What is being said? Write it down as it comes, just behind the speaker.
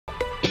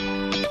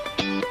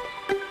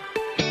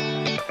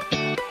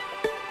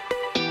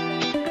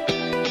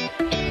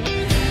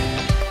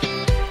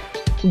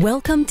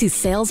Welcome to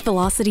Sales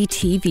Velocity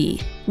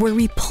TV, where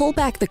we pull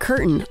back the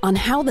curtain on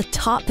how the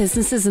top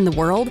businesses in the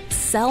world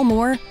sell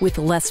more with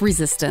less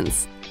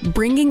resistance.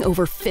 Bringing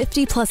over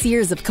 50 plus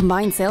years of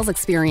combined sales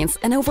experience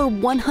and over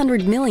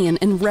 100 million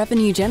in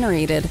revenue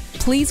generated,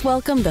 please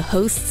welcome the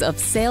hosts of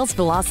Sales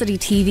Velocity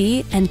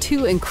TV and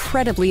two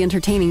incredibly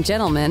entertaining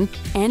gentlemen,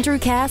 Andrew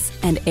Cass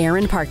and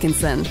Aaron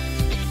Parkinson.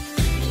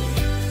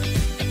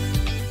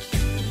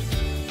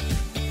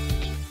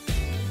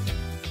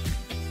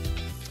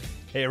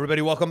 Hey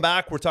everybody, welcome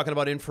back. We're talking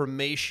about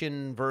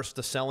information versus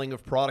the selling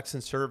of products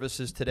and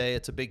services today.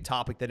 It's a big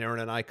topic that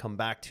Aaron and I come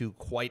back to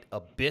quite a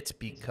bit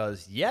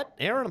because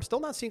Aaron, I'm still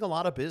not seeing a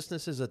lot of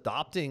businesses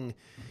adopting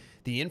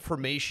the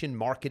information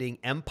marketing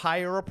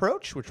empire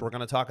approach, which we're going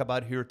to talk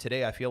about here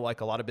today. I feel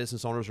like a lot of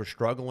business owners are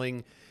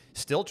struggling,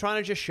 still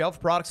trying to just shove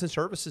products and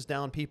services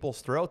down people's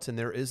throats, and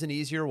there is an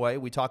easier way.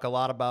 We talk a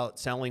lot about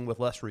selling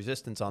with less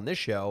resistance on this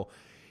show.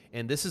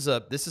 And this is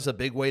a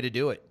big way to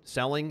do it.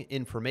 Selling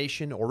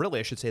information, or really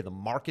I should say the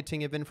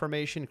marketing of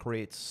information,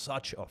 creates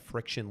such a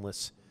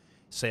frictionless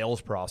sales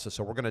process.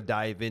 So we're going to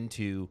dive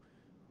into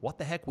what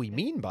the heck we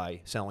mean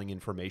by selling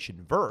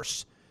information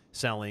versus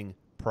selling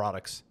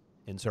products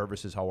and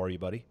services. How are you,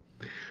 buddy?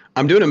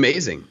 I'm doing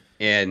amazing.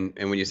 And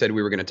when you said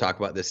we were going to talk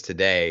about this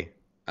today,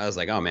 I was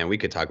like, oh man, we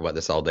could talk about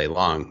this all day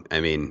long.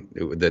 I mean,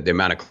 the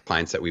amount of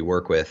clients that we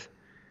work with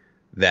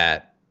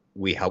that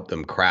we help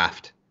them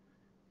craft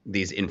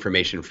these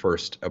information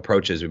first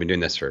approaches. We've been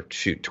doing this for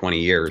 20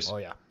 years. Oh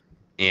yeah.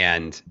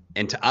 And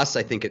to us,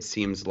 I think it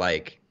seems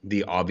like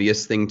the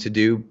obvious thing to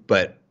do,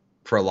 but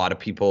for a lot of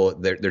people,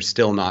 they're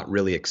still not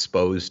really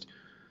exposed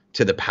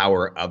to the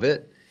power of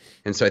it.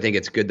 And so I think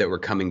it's good that we're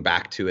coming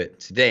back to it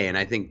today. And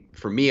I think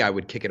for me, I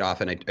would kick it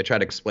off and I try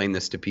to explain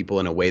this to people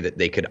in a way that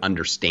they could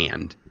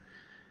understand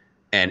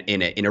and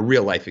in a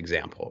real life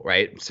example,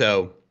 right?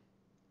 So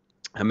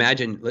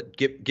imagine,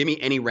 give me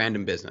any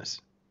random business.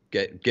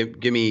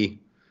 Give me,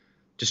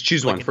 just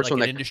choose one. First like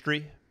one an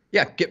industry?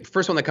 Yeah,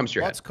 first one that comes to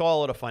your head. Let's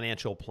call it a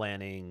financial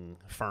planning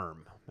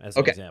firm as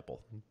an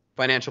example.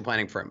 Financial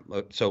planning firm.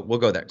 So we'll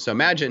go there. So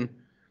imagine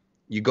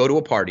you go to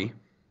a party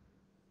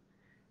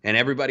and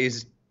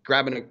everybody's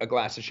grabbing a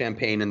glass of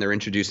champagne and they're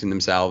introducing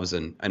themselves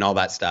and all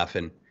that stuff.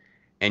 And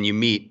you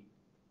meet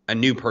a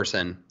new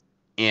person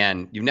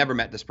and you've never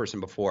met this person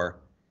before.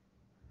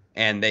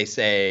 And they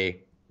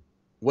say,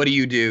 what do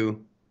you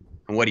do?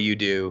 And what do you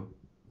do?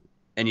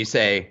 And you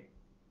say,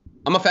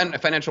 I'm a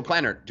financial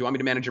planner. Do you want me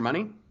to manage your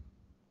money?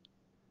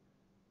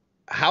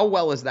 How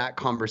well is that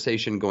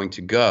conversation going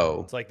to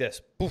go? It's like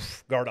this.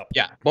 Poof, guard up.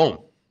 Yeah, boom,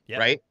 Yep.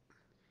 Right?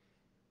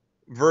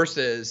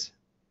 Versus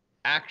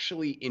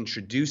actually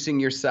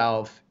introducing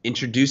yourself,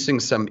 introducing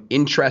some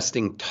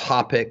interesting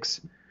topics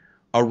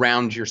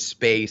around your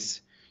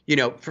space. You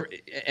know,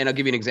 and I'll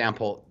give you an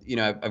example. You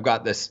know, I've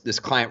got this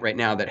client right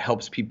now that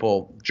helps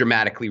people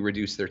dramatically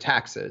reduce their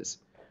taxes,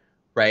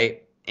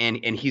 right?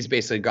 And he's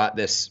basically got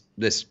this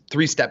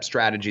 3-step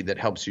strategy that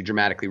helps you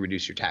dramatically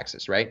reduce your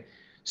taxes, right?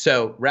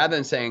 So rather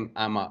than saying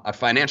I'm a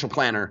financial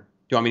planner, do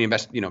you want me to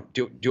invest? You know,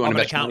 do you want to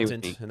invest money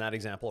with me? In that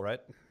example, right?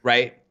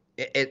 Right.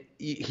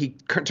 He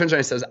turns around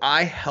and says,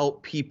 I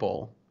help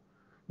people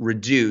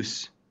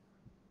reduce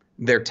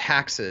their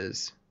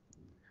taxes.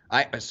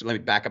 So let me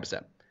back up a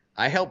step.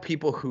 I help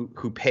people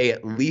who pay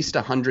at least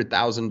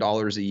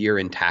 $100,000 a year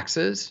in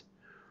taxes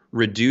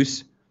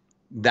reduce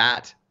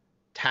that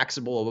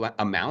taxable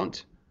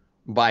amount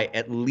by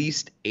at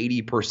least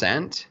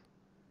 80%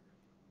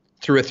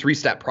 through a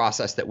 3-step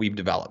process that we've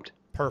developed.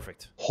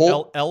 Perfect.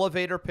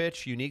 Elevator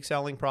pitch, unique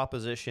selling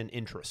proposition,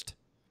 interest.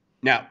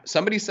 Now,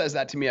 somebody says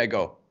that to me, I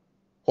go,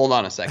 hold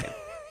on a second.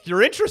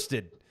 You're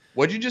interested.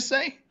 What'd you just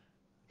say?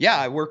 Yeah,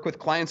 I work with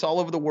clients all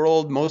over the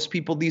world. Most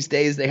people these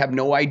days, they have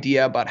no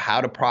idea about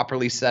how to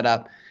properly set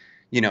up,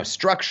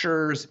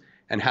 structures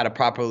and how to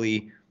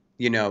properly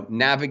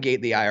navigate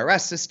the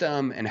IRS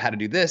system and how to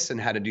do this and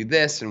how to do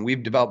this. And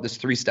we've developed this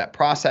 3-step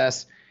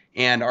process.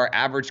 And our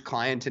average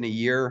client in a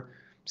year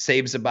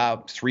saves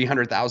about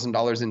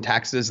 $300,000 in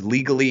taxes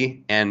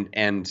legally and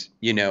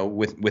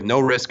with no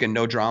risk and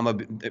no drama,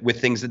 with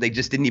things that they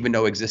just didn't even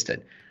know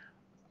existed.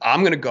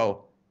 I'm going to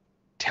go,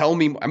 tell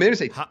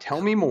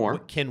me more.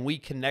 Can we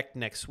connect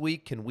next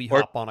week? Can we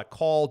hop on a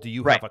call? Do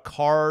you have a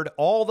card?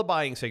 All the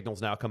buying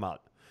signals now come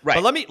out. Right.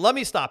 But let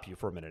me stop you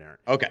for a minute, Aaron.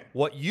 Okay.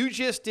 What you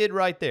just did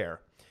right there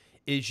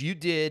is you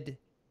did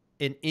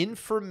an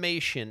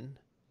information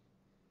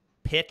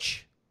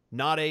pitch,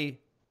 not a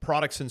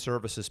products and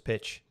services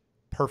pitch.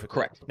 Perfect.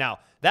 Correct. Now,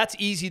 that's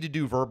easy to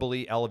do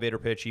verbally, elevator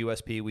pitch,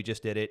 USP. We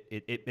just did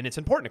it. And it's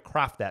important to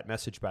craft that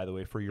message, by the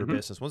way, for your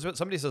business. When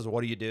somebody says, what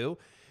do you do?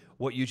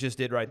 What you just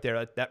did right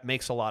there, that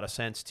makes a lot of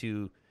sense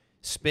to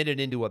spin it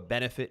into a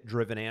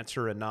benefit-driven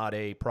answer and not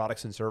a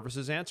products and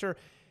services answer.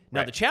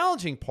 Now, the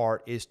challenging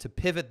part is to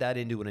pivot that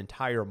into an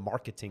entire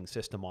marketing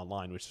system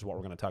online, which is what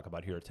we're going to talk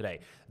about here today.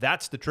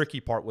 That's the tricky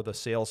part with a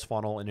sales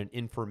funnel and an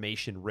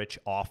information-rich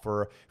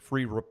offer,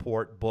 free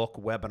report, book,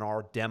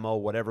 webinar, demo,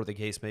 whatever the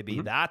case may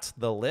be. That's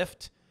the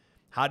lift.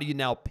 How do you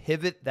now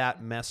pivot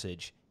that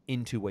message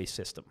into a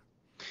system?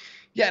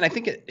 Yeah, and I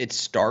think it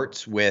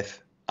starts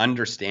with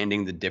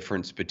understanding the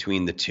difference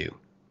between the two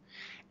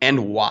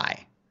and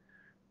why.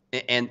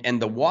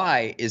 And the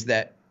why is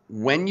that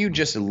when you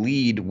just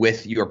lead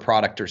with your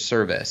product or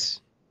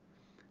service,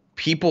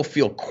 people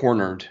feel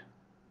cornered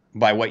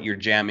by what you're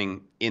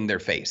jamming in their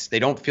face. They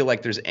don't feel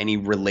like there's any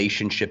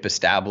relationship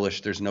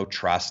established. There's no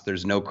trust.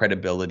 There's no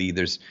credibility.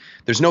 There's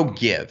no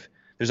give.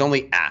 There's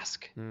only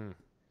ask.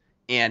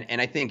 And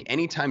I think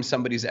anytime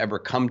somebody's ever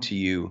come to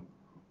you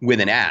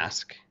with an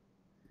ask,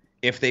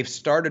 if they've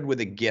started with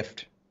a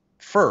give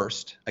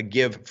first,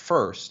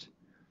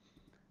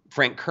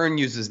 Frank Kern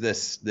uses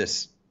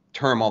this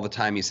term all the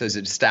time. He says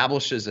it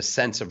establishes a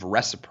sense of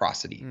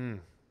reciprocity.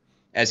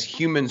 As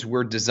humans,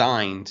 we're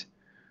designed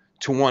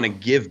to want to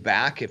give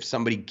back if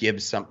somebody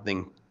gives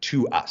something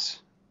to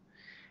us.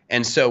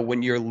 And so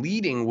when you're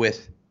leading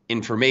with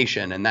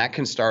information, and that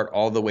can start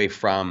all the way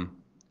from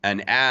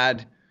an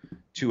ad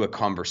to a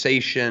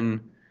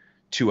conversation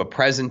to a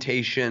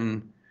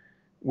presentation,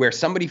 where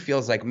somebody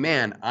feels like,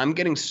 man, I'm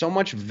getting so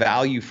much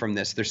value from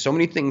this. There's so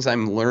many things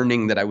I'm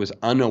learning that I was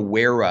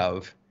unaware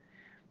of.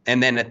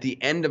 And then at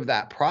the end of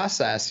that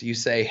process, you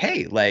say,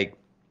 hey, like,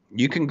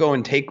 you can go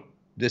and take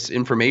this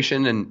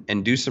information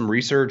and do some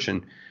research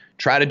and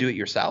try to do it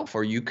yourself,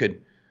 or you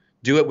could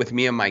do it with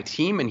me and my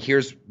team. And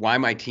here's why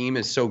my team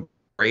is so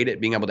great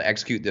at being able to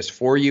execute this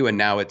for you. And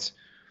now it's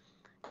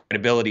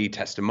credibility,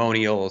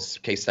 testimonials,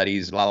 case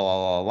studies, blah,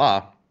 blah,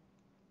 blah,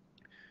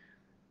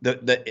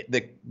 blah.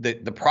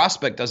 The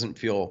prospect doesn't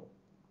feel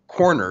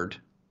cornered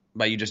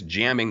by you just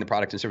jamming the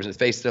product and service in his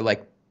face. They're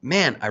like,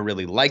 man, I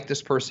really like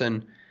this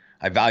person.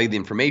 I value the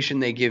information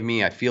they give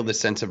me. I feel this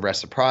sense of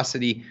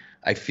reciprocity.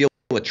 I feel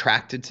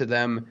attracted to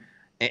them.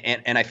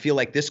 And I feel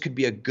like this could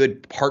be a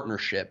good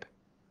partnership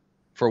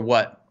for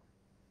what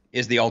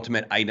is the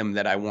ultimate item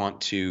that I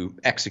want to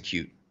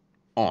execute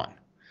on.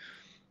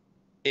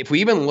 If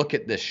we even look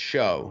at this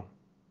show,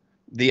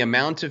 the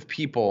amount of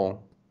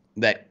people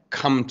that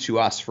come to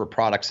us for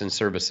products and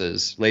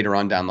services later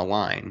on down the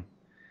line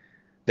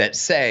that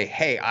say,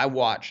 hey, I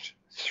watched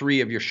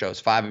 3 of your shows,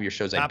 5 of your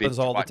shows. Happens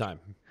all the time.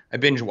 I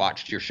binge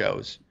watched your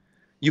shows.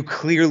 You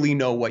clearly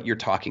know what you're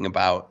talking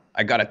about.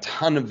 I got a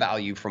ton of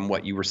value from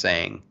what you were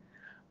saying.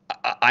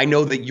 I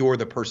know that you're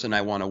the person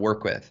I want to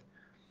work with.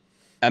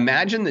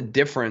 Imagine the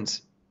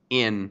difference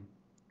in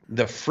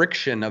the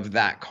friction of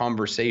that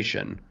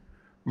conversation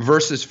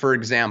versus, for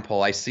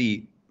example, I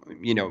see,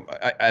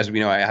 as we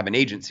know, I have an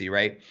agency,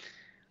 right?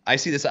 I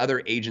see this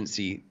other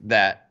agency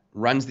that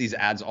runs these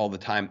ads all the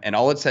time. And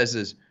all it says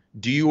is,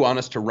 do you want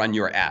us to run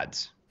your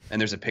ads? And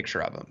there's a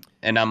picture of them.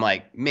 And I'm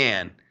like,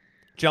 man.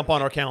 Jump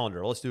on our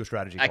calendar. Let's do a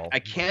strategy call. I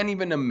can't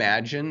even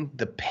imagine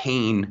the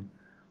pain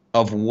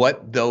of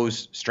what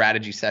those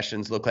strategy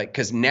sessions look like,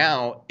 because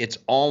now it's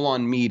all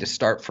on me to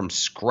start from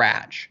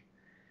scratch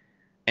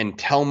and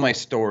tell my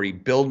story,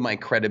 build my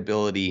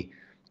credibility,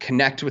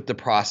 connect with the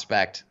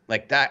prospect.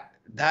 Like that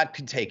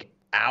could take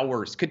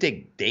hours, could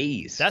take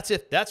days. That's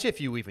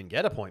if you even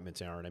get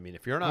appointments, Aaron. I mean,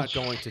 if you're not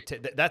going to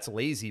that's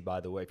lazy,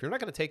 by the way. If you're not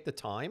going to take the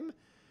time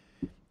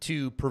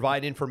to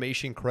provide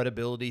information,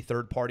 credibility,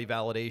 third-party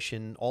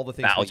validation, all the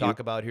things we talk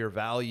about here,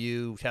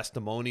 value,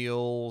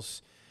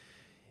 testimonials,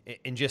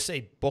 and just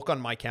say, book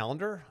on my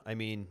calendar. I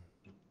mean,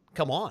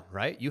 come on,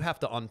 right? You have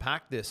to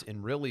unpack this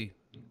and really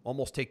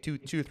almost take two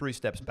or 3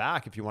 steps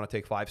back if you want to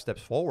take 5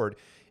 steps forward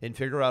and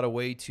figure out a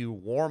way to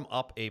warm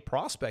up a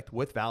prospect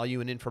with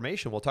value and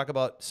information. We'll talk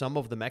about some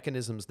of the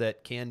mechanisms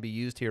that can be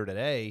used here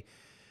today,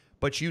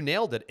 but you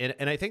nailed it.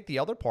 And I think the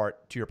other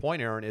part, to your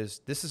point, Aaron,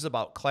 is this is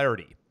about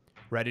clarity,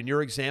 right? In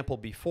your example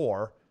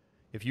before,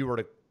 if you were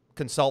to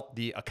consult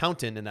the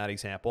accountant in that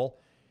example,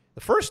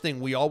 the first thing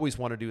we always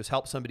want to do is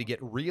help somebody get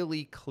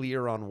really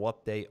clear on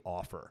what they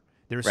offer.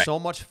 There's so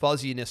much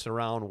fuzziness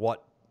around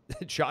what,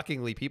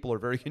 shockingly, people are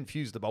very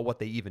confused about what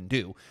they even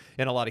do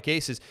in a lot of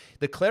cases.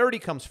 The clarity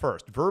comes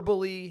first.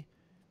 Verbally,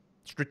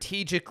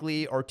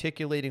 strategically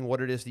articulating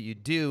what it is that you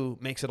do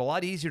makes it a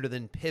lot easier to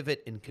then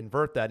pivot and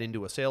convert that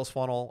into a sales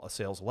funnel, a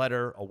sales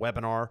letter, a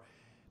webinar.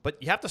 But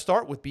you have to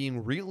start with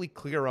being really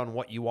clear on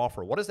what you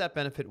offer. What does that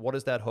benefit? What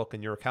is that hook?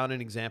 In your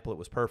accountant example, it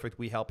was perfect.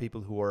 We help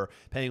people who are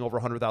paying over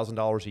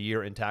 $100,000 a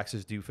year in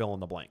taxes do fill in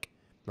the blank,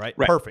 right?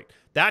 Perfect.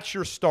 That's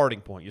your starting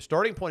point. Your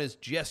starting point is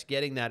just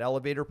getting that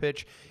elevator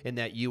pitch and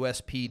that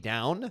USP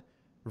down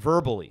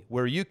verbally,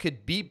 where you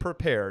could be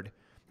prepared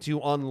to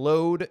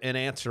unload an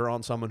answer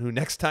on someone who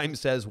next time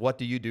says, what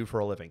do you do for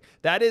a living?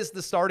 That is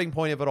the starting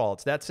point of it all.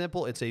 It's that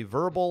simple. It's a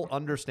verbal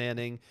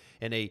understanding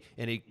and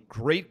a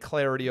great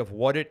clarity of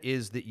what it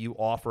is that you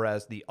offer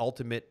as the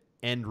ultimate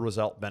end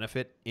result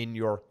benefit in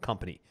your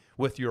company,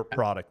 with your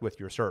product, with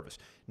your service.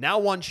 Now,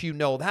 once you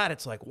know that,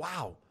 it's like,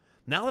 wow,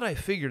 now that I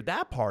figured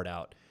that part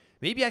out,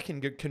 Maybe I can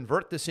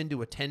convert this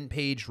into a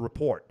 10-page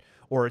report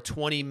or a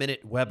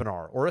 20-minute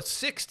webinar or a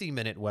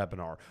 60-minute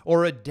webinar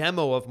or a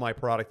demo of my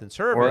product and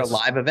service. Or a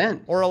live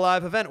event. Or a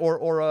live event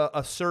or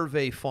a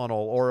survey funnel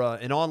or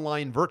an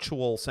online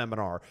virtual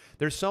seminar.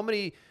 There's so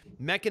many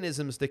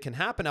mechanisms that can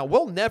happen. Now,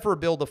 we'll never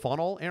build a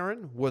funnel,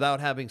 Aaron, without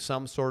having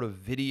some sort of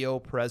video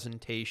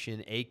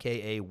presentation,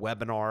 aka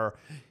webinar,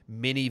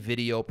 mini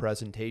video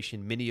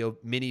presentation,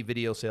 mini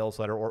video sales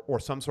letter, or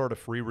some sort of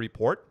free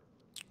report.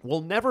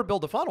 We'll never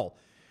build a funnel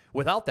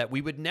without that.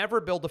 We would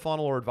never build a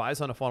funnel or advise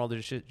on a funnel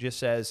that just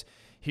says,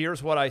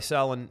 here's what I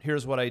sell and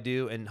here's what I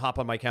do, and hop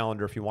on my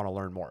calendar if you want to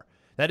learn more.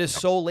 That is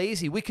so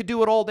lazy. We could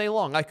do it all day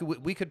long.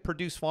 We could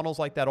produce funnels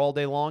like that all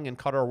day long and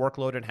cut our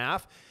workload in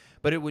half,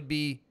 but it would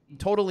be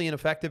totally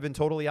ineffective and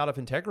totally out of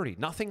integrity.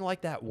 Nothing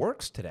like that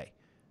works today.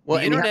 Well,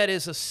 the internet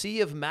is a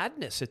sea of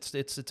madness.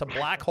 It's a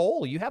black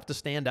hole. You have to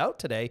stand out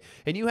today,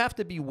 and you have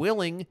to be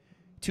willing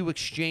to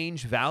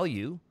exchange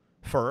value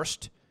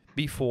first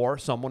before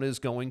someone is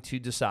going to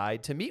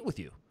decide to meet with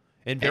you.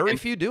 And very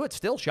few do it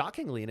still,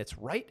 shockingly, and it's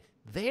right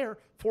there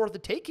for the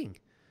taking.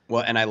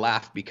 Well, and I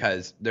laugh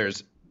because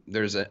there's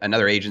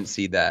another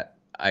agency that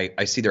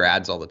I see their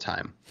ads all the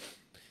time.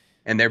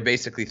 And they're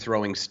basically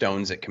throwing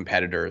stones at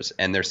competitors,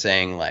 and they're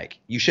saying, like,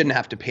 you shouldn't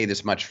have to pay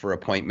this much for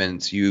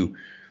appointments. You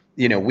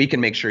know, we can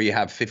make sure you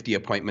have 50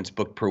 appointments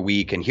booked per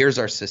week, and here's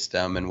our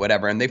system and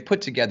whatever. And they've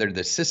put together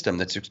this system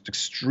that's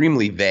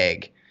extremely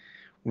vague,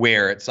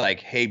 where it's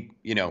like, hey,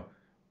 you know,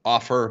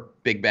 offer,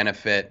 big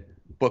benefit,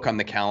 book on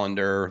the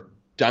calendar,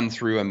 done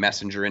through a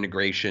messenger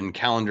integration,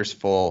 calendar's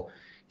full,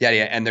 yeah.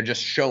 And they're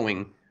just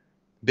showing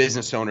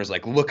business owners,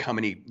 like, look how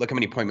many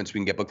appointments we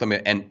can get booked.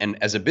 And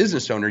as a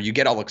business owner, you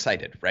get all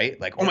excited, right?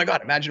 Like, oh my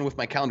God, imagine if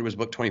my calendar was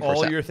booked 24/7.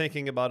 All you're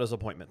thinking about is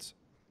appointments.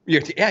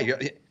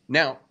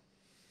 Now,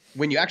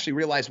 when you actually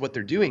realize what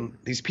they're doing,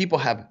 these people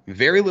have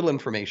very little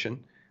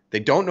information. They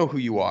don't know who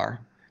you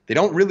are. They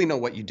don't really know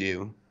what you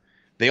do.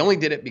 They only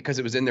did it because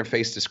it was in their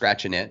face to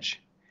scratch an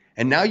itch.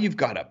 And now you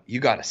got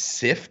to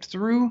sift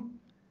through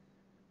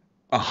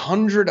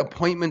 100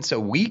 appointments a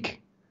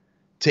week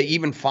to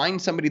even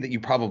find somebody that you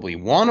probably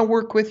want to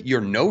work with.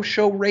 Your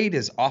no-show rate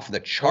is off the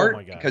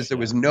chart because there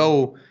was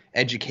no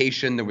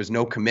education, there was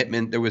no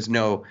commitment, there was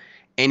no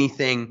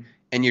anything.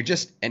 And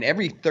and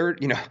every third,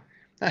 you know,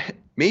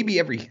 maybe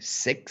every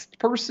sixth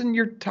person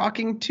you're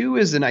talking to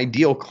is an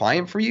ideal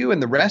client for you.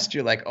 And the rest,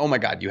 you're like, oh my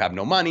God, you have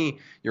no money,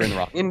 you're in the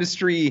wrong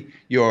industry,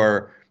 you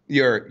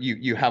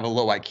have a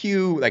low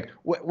IQ, like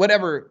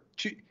whatever.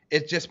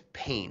 It's just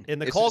pain. And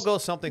the call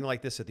goes something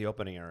like this at the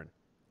opening, Aaron.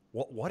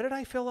 What did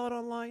I fill out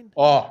online?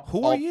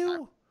 Who are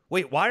you?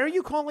 Wait, why are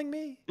you calling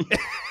me?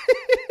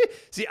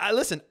 See,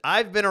 listen,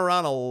 I've been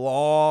around a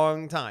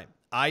long time.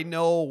 I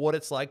know what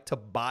it's like to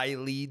buy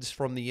leads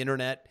from the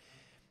internet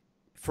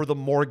for the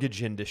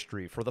mortgage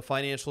industry, for the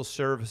financial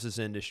services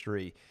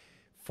industry,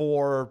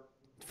 for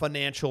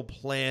financial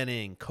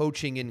planning,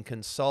 coaching and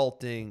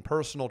consulting,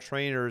 personal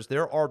trainers.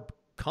 There are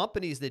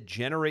companies that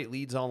generate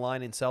leads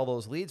online and sell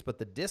those leads, but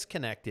the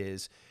disconnect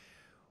is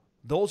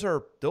those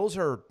are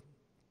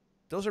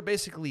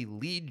basically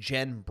lead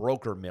gen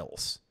broker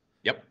mills.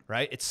 Yep.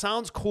 Right? It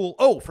sounds cool.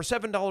 Oh, for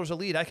 $7 a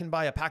lead, I can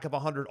buy a pack of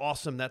 100.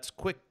 Awesome. That's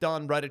quick,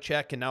 done, write a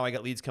check, and now I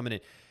got leads coming in.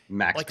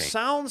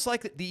 Sounds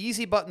like the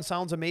easy button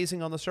sounds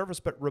amazing on the surface,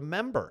 but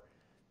remember,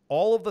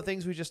 all of the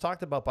things we just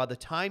talked about, by the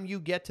time you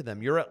get to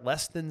them, you're at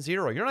less than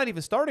zero. You're not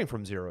even starting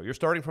from zero. You're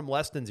starting from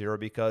less than zero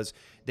because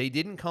they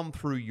didn't come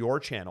through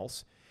your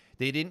channels.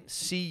 They didn't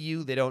see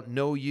you. They don't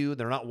know you.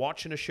 They're not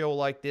watching a show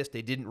like this.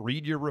 They didn't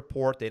read your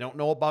report. They don't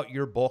know about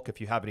your book.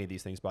 If you have any of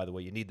these things, by the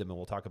way, you need them, and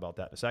we'll talk about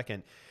that in a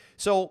second.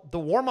 So the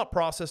warm-up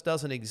process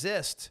doesn't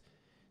exist.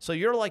 So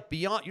you're like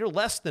you're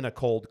less than a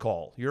cold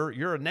call.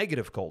 You're a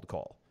negative cold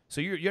call. So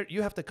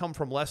you have to come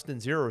from less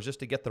than zero just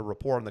to get the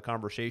rapport and the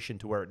conversation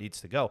to where it needs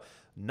to go.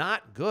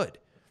 Not good.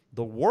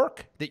 The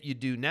work that you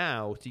do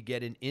now to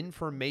get an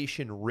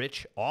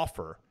information-rich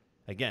offer,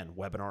 again,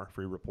 webinar,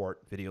 free report,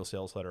 video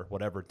sales letter,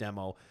 whatever,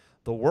 demo,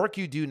 the work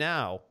you do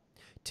now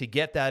to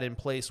get that in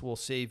place will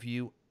save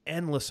you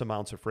endless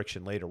amounts of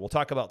friction later. We'll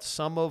talk about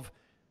some of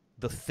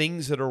the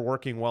things that are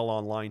working well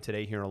online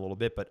today here in a little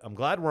bit, but I'm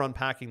glad we're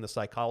unpacking the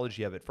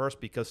psychology of it first,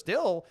 because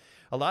still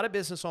a lot of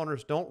business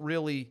owners don't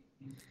really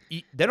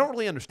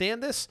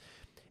understand this,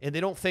 and they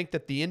don't think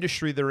that the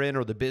industry they're in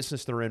or the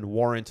business they're in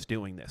warrants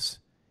doing this.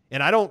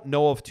 And I don't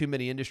know of too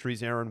many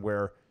industries, Aaron,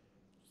 where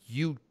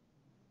you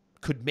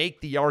could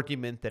make the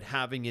argument that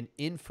having an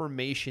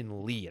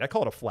information lead, I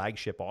call it a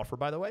flagship offer,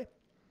 by the way,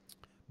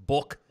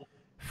 book,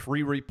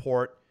 free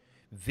report,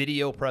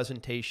 video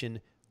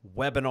presentation,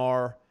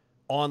 webinar,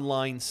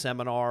 online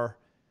seminar,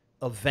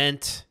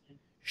 event,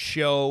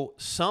 show,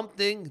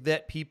 something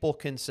that people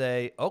can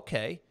say,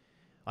 okay,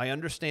 I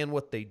understand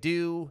what they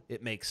do.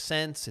 It makes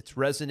sense. It's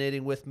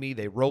resonating with me.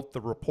 They wrote the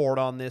report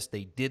on this.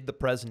 They did the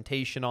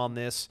presentation on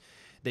this.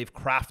 They've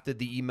crafted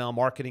the email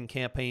marketing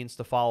campaigns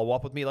to follow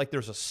up with me. Like,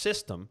 there's a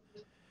system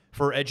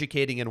for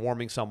educating and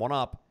warming someone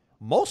up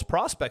most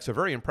prospects are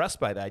very impressed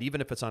by that,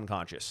 even if it's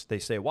unconscious. They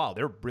say, wow,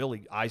 they're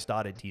really I's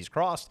dotted, T's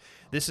crossed.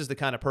 This is the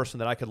kind of person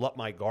that I could let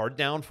my guard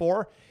down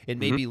for and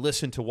maybe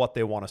listen to what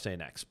they want to say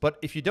next. But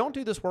if you don't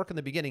do this work in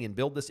the beginning and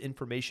build this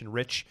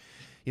information-rich,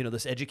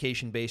 this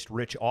education-based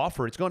rich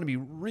offer, it's going to be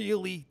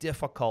really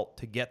difficult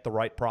to get the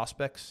right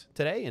prospects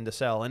today and to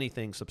sell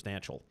anything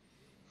substantial.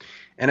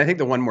 And I think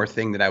the one more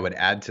thing that I would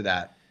add to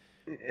that,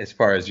 as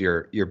far as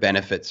your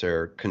benefits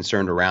are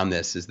concerned around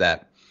this, is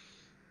that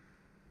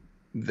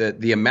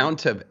the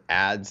amount of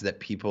ads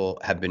that people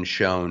have been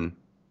shown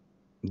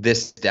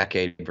this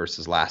decade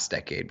versus last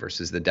decade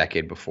versus the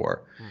decade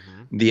before,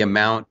 the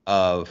amount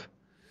of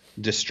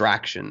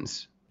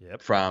distractions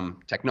from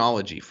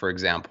technology, for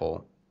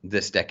example,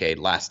 this decade,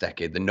 last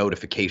decade, the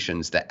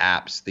notifications, the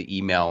apps, the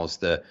emails,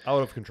 the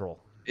out of control.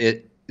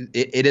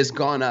 It has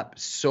gone up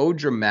so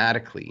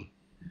dramatically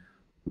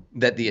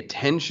that the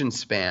attention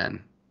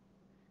span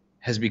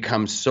has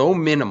become so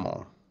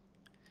minimal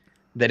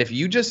that if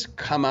you just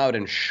come out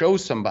and show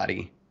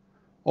somebody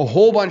a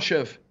whole bunch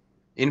of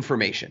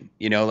information,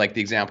 like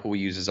the example we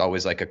use is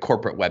always like a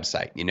corporate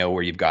website,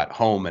 where you've got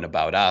home and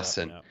about us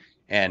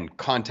and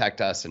contact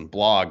us and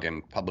blog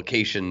and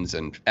publications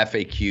and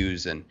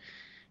FAQs and,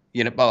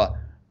 blah, blah.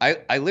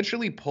 I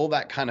literally pull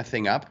that kind of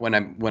thing up when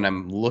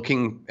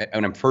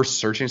I'm first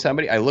searching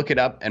somebody. I look it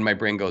up and my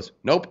brain goes,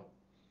 nope,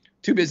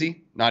 too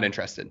busy, not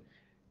interested,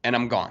 and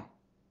I'm gone.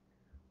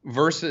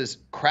 Versus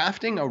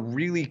crafting a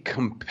really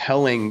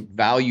compelling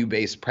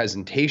value-based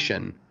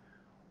presentation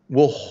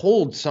will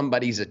hold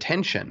somebody's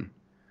attention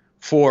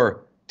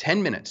for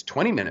 10 minutes,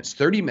 20 minutes,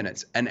 30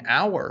 minutes, an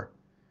hour,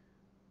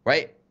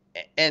 right?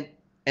 And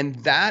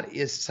that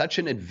is such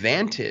an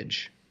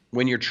advantage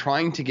when you're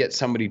trying to get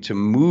somebody to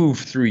move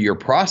through your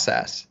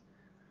process,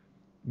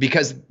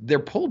 because they're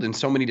pulled in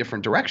so many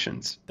different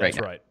directions. That's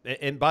right.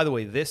 And by the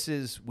way,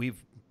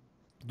 we've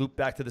looped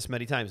back to this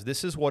many times.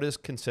 This is what is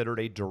considered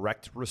a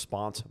direct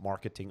response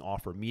marketing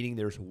offer, meaning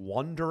there's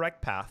one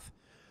direct path,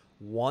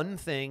 one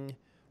thing,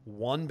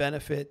 one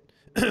benefit,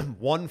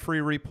 one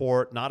free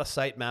report, not a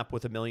sitemap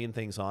with a million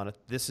things on it.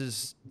 This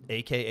is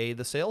AKA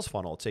the sales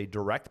funnel. It's a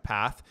direct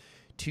path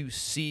to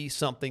see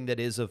something that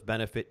is of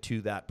benefit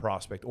to that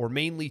prospect, or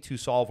mainly to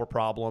solve a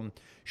problem,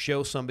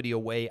 show somebody a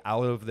way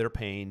out of their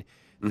pain.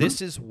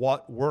 This is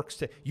what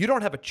works. You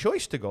don't have a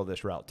choice to go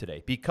this route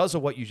today because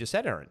of what you just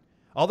said, Aaron.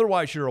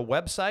 Otherwise, you're a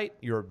website,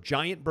 you're a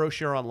giant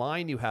brochure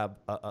online, you have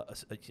a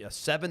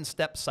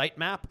 7-step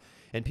sitemap,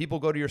 and people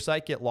go to your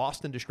site, get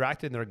lost and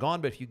distracted, and they're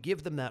gone. But if you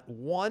give them that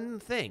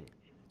one thing,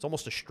 it's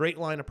almost a straight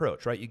line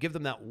approach, right? You give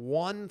them that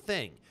one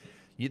thing.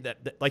 The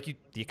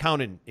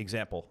accountant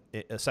example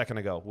a second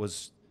ago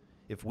was,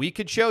 if we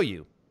could show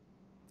you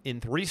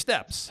in 3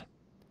 steps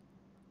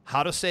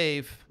how to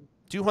save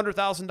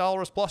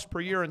 $200,000 plus per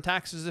year in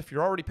taxes if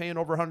you're already paying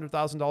over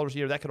 $100,000 a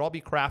year, that could all be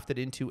crafted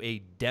into a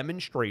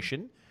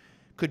demonstration.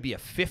 Could be a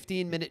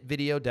 15-minute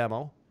video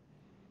demo,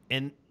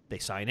 and they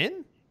sign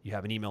in. You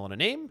have an email and a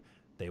name.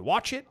 They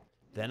watch it.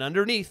 Then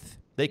underneath,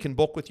 they can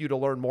book with you to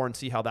learn more and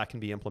see how that can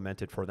be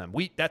implemented for them.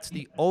 That's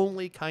the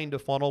only kind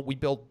of funnel. We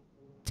build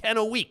 10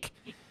 a week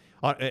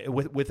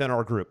within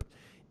our group,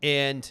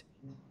 and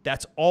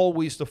that's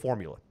always the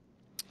formula.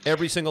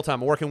 Every single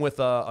time. I'm working with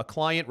a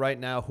client right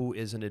now who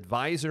is an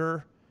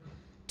advisor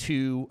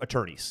to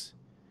attorneys.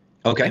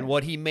 Okay. And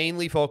what he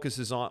mainly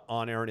focuses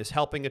on, Aaron, is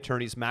helping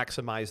attorneys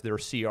maximize their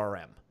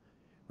CRM,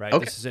 right?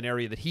 Okay. This is an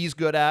area that he's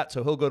good at.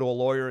 So he'll go to a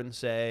lawyer and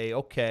say,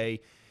 okay,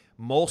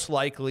 most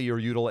likely you're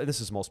utilizing,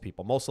 this is most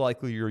people, most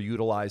likely you're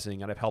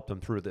utilizing, and I've helped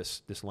them through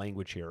this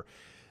language here,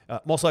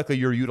 most likely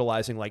you're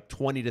utilizing like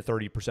 20 to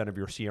 30% of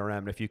your CRM.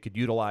 And if you could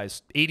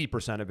utilize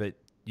 80% of it,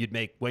 you'd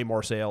make way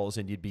more sales,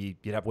 and you'd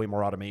have way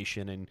more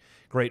automation and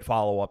great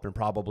follow-up, and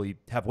probably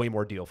have way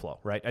more deal flow,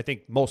 right? I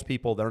think most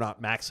people, they're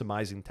not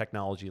maximizing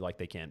technology like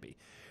they can be,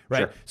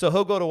 right? Sure. So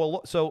he'll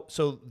go to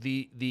so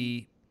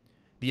the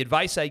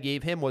advice I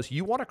gave him was,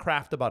 you want to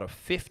craft about a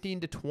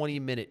 15 to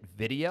 20-minute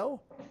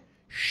video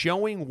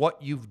showing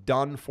what you've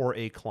done for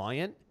a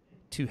client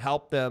to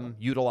help them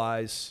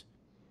utilize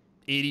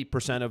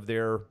 80% of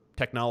their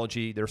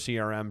technology, their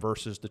CRM,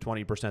 versus the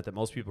 20% that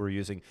most people are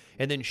using,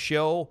 and then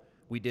show,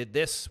 we did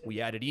this, we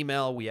added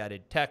email, we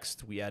added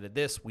text, we added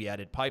this, we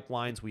added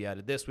pipelines, we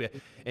added this,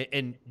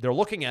 and they're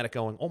looking at it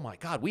going, oh my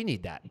God, we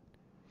need that.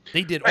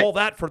 They did all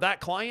that for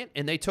that client,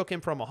 and they took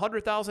him from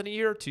 $100,000 a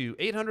year to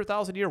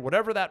 $800,000 a year,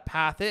 whatever that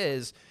path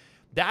is.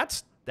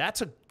 That's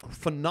a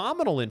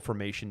phenomenal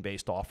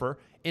information-based offer.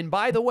 And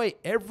by the way,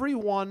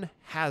 everyone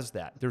has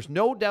that. There's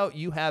no doubt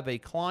you have a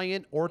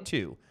client or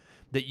two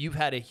that you've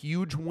had a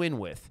huge win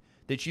with,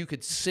 that you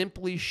could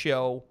simply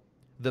show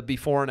the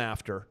before and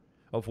after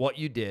of what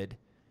you did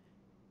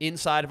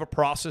inside of a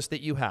process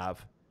that you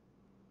have,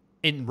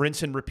 and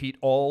rinse and repeat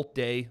all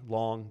day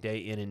long, day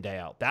in and day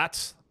out.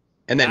 That's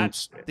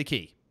the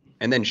key.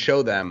 And then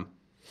show them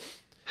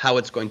how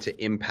it's going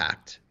to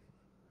impact,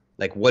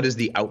 like what is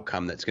the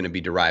outcome that's going to be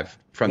derived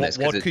from this.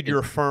 What could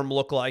your firm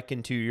look like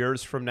in 2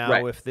 years from now,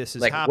 right, if this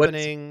is like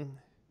happening?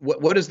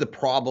 what is the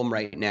problem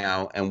right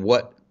now, and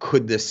what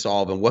could this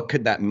solve, and what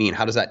could that mean?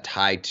 How does that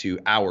tie to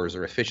hours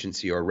or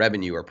efficiency or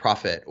revenue or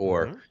profit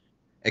or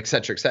et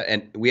cetera, et cetera?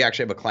 And we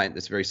actually have a client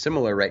that's very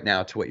similar right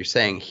now to what you're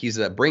saying. He's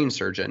a brain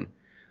surgeon.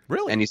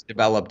 Really? And he's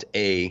developed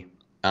a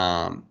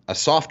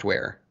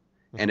software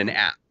and an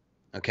app.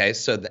 Okay,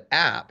 so the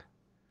app,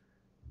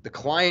 the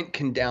client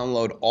can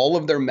download all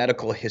of their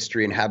medical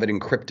history and have it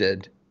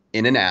encrypted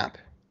in an app,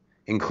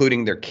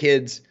 including their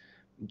kids.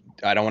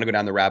 I don't want to go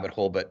down the rabbit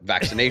hole, but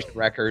vaccination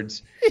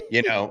records,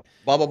 blah,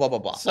 blah, blah, blah,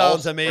 blah.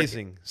 Sounds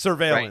amazing.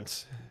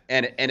 Surveillance.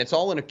 Right? And it's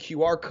all in a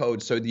QR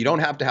code, so you don't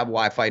have to have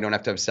Wi-Fi, you don't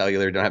have to have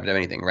cellular, you don't have to have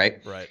anything,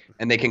 right? Right.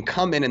 And they can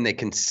come in and they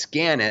can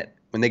scan it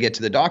when they get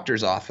to the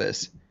doctor's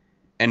office,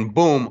 and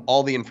boom,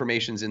 all the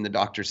information's in the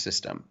doctor's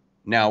system.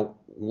 Now,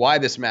 why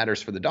this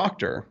matters for the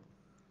doctor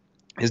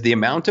is the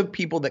amount of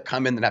people that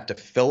come in that have to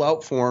fill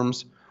out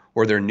forms,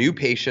 or they're new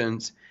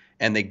patients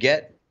and they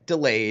get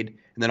delayed,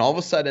 and then all of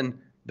a sudden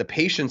the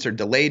patients are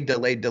delayed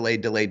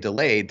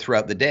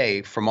throughout the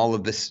day from all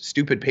of this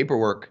stupid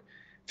paperwork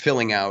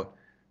filling out.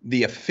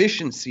 The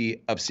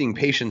efficiency of seeing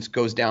patients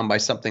goes down by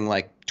something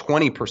like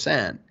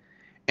 20%.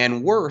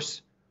 And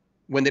worse,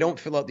 when they don't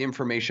fill out the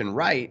information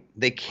right,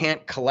 they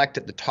can't collect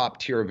at the top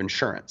tier of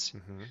insurance.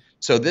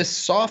 So this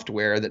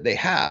software that they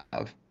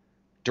have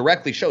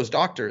directly shows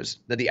doctors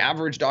that the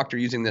average doctor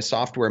using this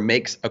software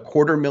makes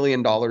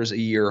 $250,000 a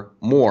year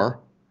more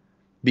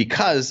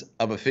because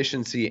of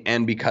efficiency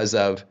and because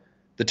of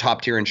the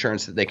top tier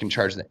insurance that they can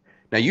charge them.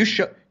 Now you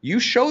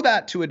show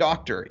that to a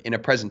doctor in a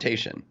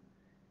presentation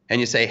and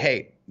you say,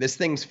 hey, this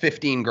thing's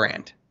 15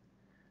 grand.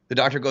 The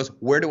doctor goes,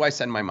 where do I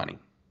send my money?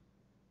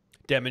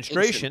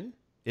 Demonstration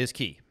is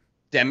key.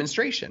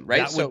 Demonstration,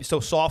 right? So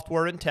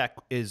software and tech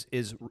is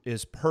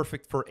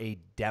perfect for a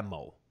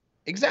demo.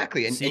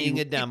 Exactly. And seeing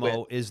a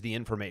demo is the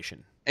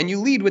information. And you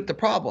lead with the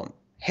problem.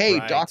 Hey,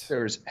 right.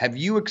 Doctors, have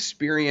you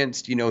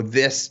experienced,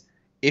 this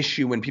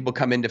issue when people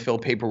come in to fill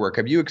paperwork?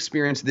 Have you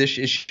experienced this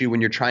issue when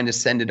you're trying to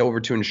send it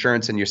over to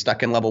insurance and you're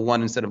stuck in level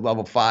 1 instead of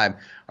level 5?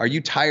 Are you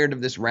tired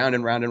of this round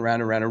and round and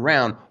round and round and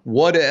round?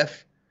 What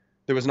if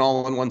there was an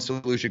all-in-one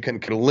solution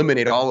could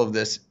eliminate all of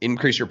this,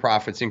 increase your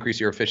profits, increase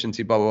your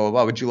efficiency, blah, blah, blah,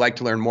 blah. Would you like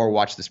to learn more?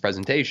 Watch this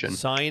presentation.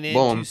 Sign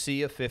in to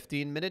see a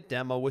 15-minute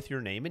demo with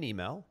your name and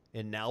email.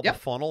 And now the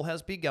funnel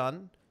has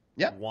begun.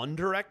 One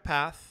direct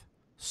path,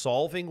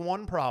 solving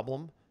one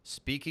problem,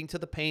 speaking to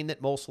the pain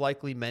that most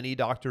likely many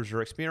doctors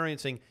are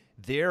experiencing.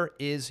 There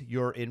is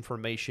your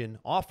information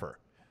offer.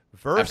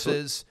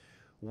 Versus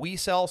we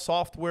sell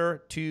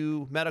software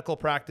to medical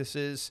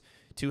practices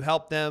to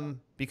help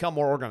them become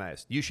more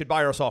organized. You should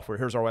buy our software.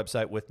 Here's our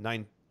website with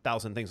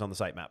 9,000 things on the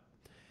sitemap.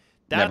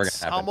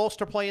 That's how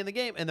most are playing the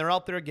game. And they're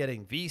out there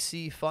getting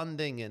VC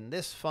funding and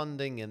this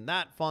funding and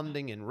that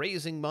funding and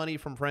raising money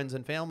from friends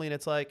and family. And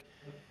it's like,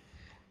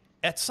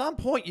 at some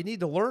point, you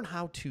need to learn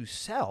how to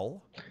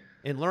sell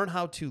and learn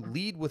how to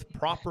lead with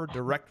proper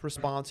direct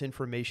response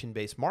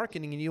information-based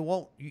marketing. And you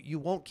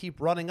won't keep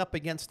running up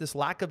against this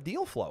lack of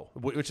deal flow,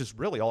 which is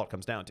really all it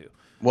comes down to.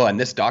 Well, and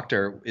this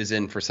doctor is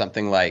in for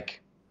something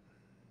like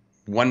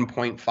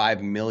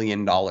 $1.5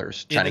 million trying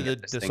to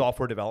get the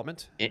software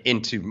development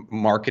into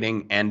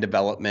marketing and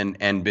development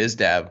and biz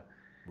dev.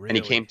 Really? And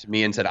he came to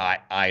me and said,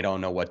 I don't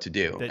know what to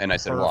do. And I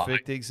said, well,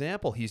 perfect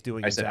example. He's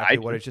doing exactly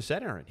what I just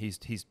said, Aaron. He's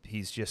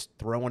just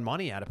throwing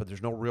money at it, but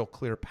there's no real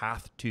clear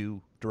path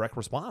to direct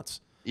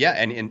response. Yeah.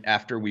 And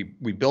after we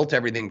built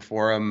everything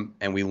for him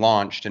and we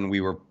launched and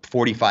we were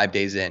 45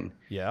 days in,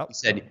 he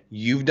said,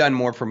 you've done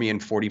more for me in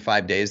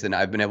 45 days than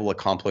I've been able to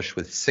accomplish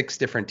with 6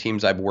 different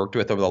teams I've worked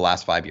with over the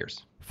last 5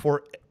 years.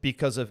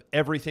 Because of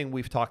everything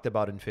we've talked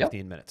about in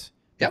 15 minutes.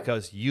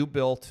 Because you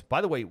built,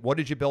 by the way, what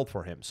did you build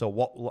for him?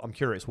 So I'm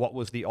curious, what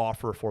was the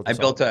offer for the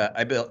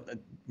I built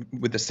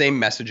with the same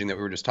messaging that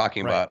we were just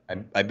talking about.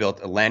 I built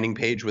a landing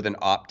page with an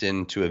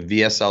opt-in to a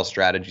VSL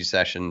strategy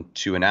session,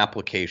 to an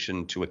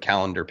application, to a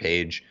calendar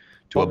page,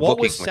 to a booking. What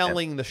was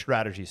selling the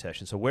strategy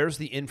session? So where's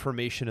the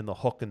information in the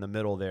hook in the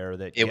middle there?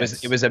 That it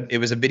was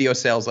a video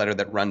sales letter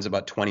that runs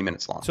about 20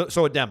 minutes long.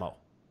 So a demo.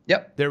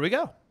 Yep. There we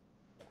go.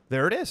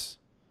 There it is.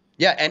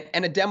 Yeah,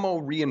 and a demo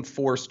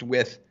reinforced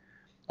with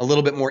a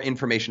little bit more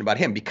information about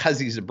him because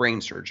he's a brain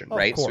surgeon,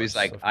 right? So he's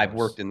like, I've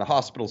worked in the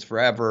hospitals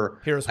forever.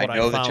 Here's what I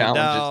know the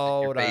challenges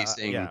that you're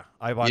facing.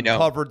 I've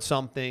uncovered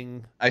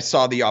something. I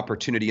saw the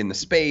opportunity in the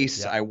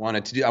space. I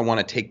want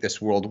to take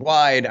this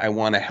worldwide. I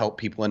want to help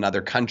people in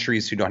other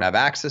countries who don't have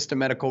access to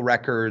medical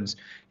records,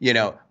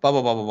 blah, blah,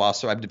 blah, blah, blah.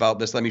 So I've developed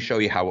this. Let me show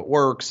you how it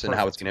works and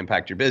how it's going to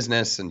impact your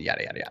business and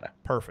yada, yada, yada.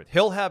 Perfect.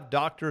 He'll have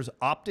doctors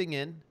opting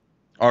in.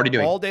 Already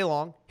doing all day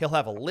long. He'll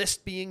have a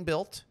list being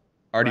built.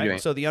 Already doing.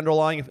 So the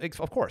underlying,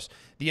 of course,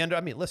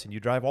 listen, you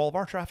drive all of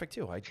our traffic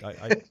too. I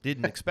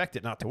didn't expect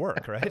it not to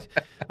work, right?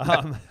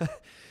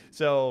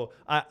 So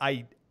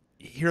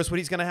here's what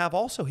he's going to have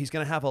also. He's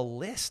going to have a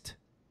list.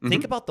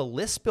 Think about the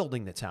list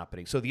building that's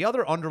happening. So the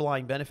other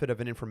underlying benefit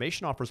of an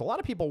information offer is a lot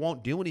of people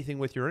won't do anything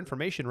with your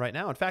information right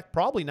now. In fact,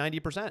 probably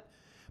 90%.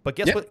 But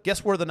guess what?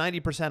 Guess where the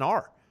 90%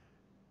 are?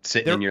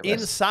 sitting They're in your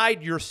list.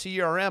 inside your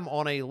CRM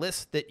on a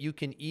list that you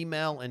can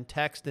email and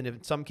text, and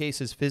in some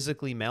cases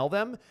physically mail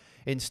them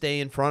and stay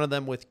in front of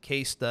them with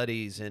case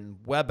studies and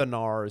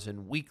webinars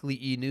and weekly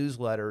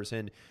e-newsletters.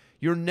 And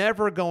you're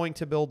never going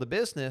to build a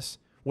business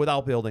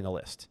without building a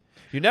list.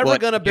 You're never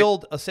going to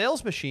build a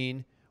sales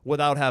machine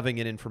without having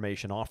an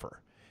information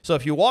offer. So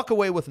if you walk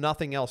away with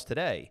nothing else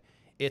today,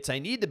 it's I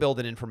need to build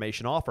an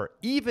information offer,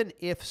 even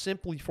if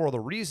simply for the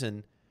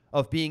reason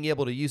of being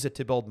able to use it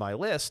to build my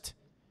list.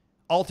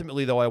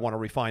 Ultimately, though, I want to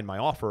refine my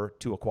offer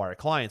to acquire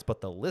clients,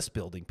 but the list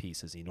building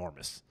piece is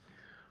enormous.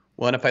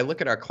 Well, and if I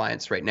look at our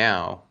clients right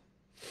now,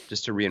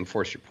 just to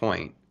reinforce your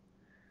point,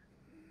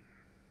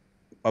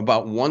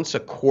 about once a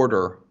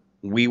quarter,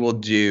 we will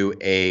do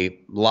a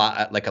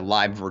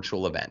live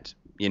virtual event.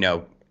 You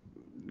know,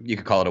 you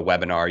could call it a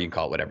webinar, you can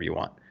call it whatever you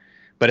want,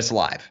 but it's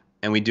live.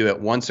 And we do it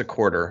once a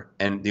quarter.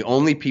 And the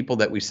only people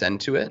that we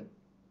send to it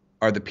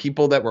are the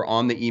people that were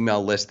on the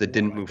email list that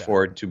didn't move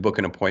forward to book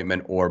an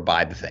appointment or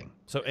buy the thing.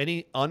 So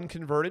any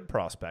unconverted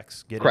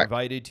prospects get Correct.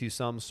 invited to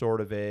some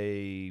sort of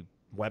a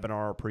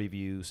webinar,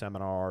 preview,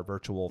 seminar,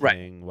 virtual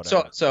thing,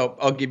 whatever. So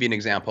I'll give you an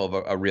example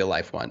of a real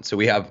life one. So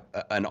we have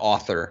an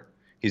author.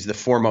 He's the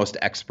foremost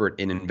expert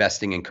in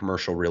investing in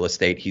commercial real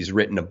estate. He's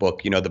written a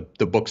book,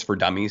 the books for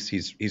dummies.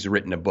 He's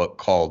written a book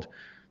called,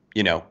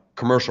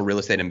 Commercial Real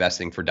Estate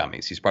Investing for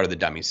Dummies. He's part of the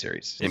Dummies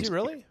series. Is he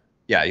really?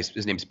 Yeah,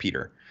 his name's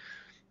Peter.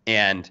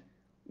 And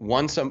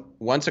once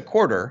a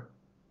quarter,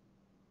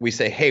 we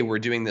say, hey, we're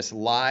doing this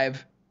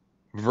live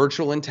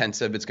virtual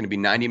intensive. It's going to be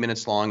 90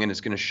 minutes long,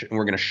 and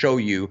we're going to show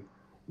you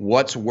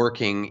what's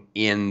working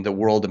in the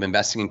world of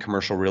investing in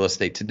commercial real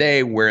estate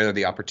today, where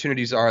the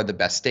opportunities are, the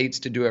best states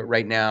to do it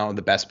right now,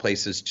 the best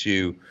places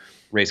to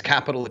raise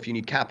capital if you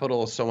need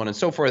capital, so on and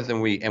so forth.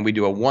 And we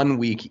do a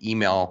 1-week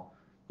email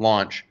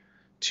launch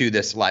to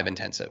this live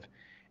intensive.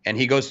 And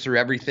he goes through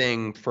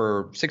everything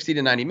for 60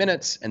 to 90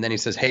 minutes. And then he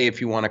says, hey, if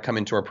you want to come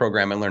into our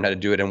program and learn how to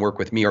do it and work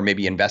with me, or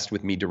maybe invest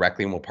with me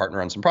directly and we'll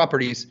partner on some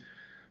properties,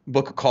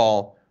 book a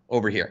call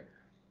over here.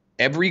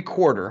 Every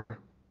quarter,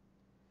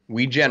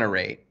 we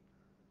generate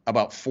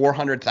about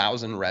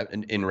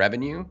 $400,000 in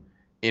revenue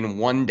in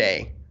one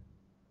day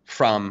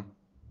from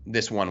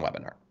this one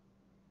webinar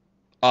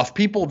of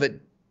people that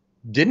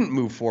didn't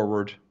move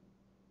forward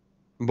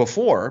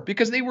before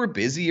because they were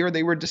busy or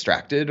they were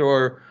distracted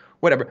or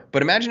whatever.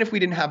 But imagine if we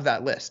didn't have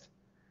that list.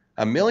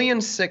 $1.6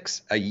 million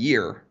a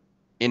year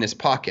in his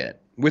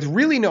pocket with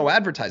really no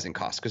advertising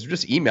costs because we're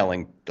just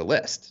emailing the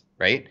list,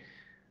 right?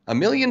 $1.6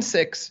 million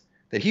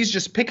that he's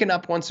just picking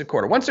up once a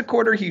quarter. Once a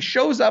quarter, he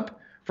shows up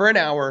for an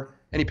hour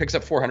and he picks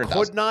up $400,000.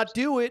 Could not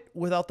do it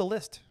without the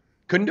list.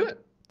 Couldn't do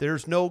it.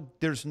 There's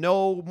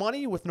no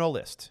money with no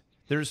list.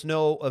 There's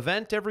no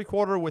event every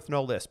quarter with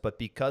no list. But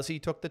because he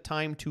took the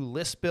time to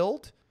list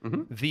build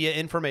via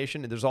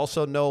information, and there's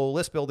also no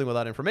list building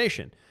without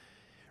information,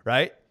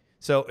 right?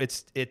 So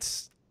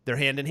they're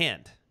hand in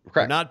hand. Correct.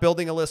 They're not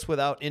building a list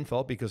without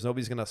info because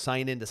nobody's going to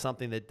sign into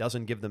something that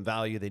doesn't give them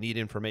value. They need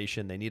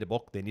information. They need a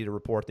book. They need a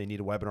report. They need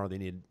a webinar. They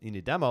need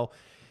a demo.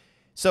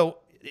 So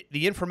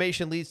the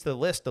information leads to the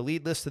list. The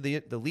lead leads to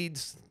the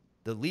leads.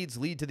 The leads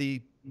lead to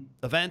the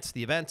events.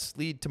 The events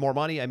lead to more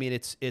money. I mean,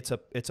 it's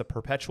a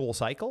perpetual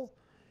cycle.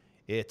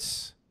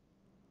 It's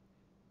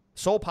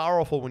so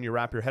powerful when you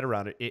wrap your head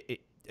around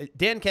it.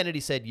 Dan Kennedy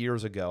said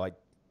years ago, I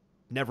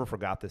never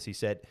forgot this. He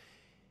said,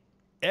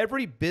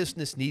 every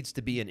business needs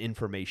to be an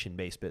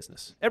information-based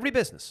business. Every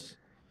business.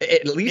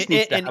 At least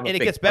needs to have and a it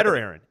big gets better,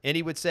 part. Aaron. And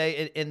he would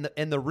say,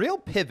 and the real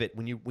pivot,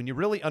 when you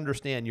really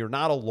understand, you're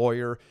not a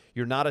lawyer,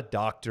 you're not a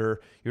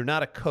doctor, you're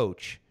not a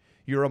coach,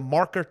 you're a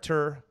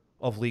marketer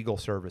of legal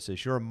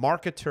services, you're a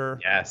marketer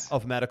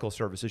of medical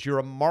services, you're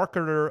a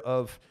marketer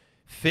of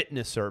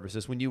fitness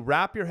services. When you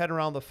wrap your head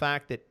around the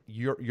fact that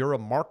you're a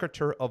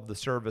marketer of the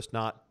service,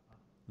 not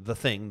the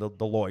thing,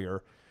 the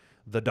lawyer,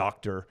 the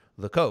doctor,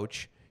 the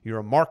coach, you're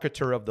a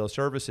marketer of those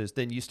services,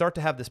 then you start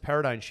to have this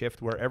paradigm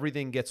shift where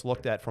everything gets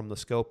looked at from the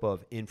scope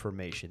of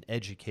information,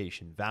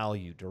 education,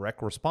 value,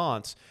 direct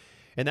response.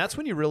 And that's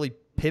when you really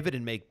pivot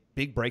and make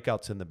big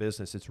breakouts in the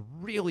business. It's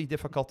really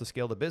difficult to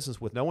scale the business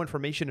with no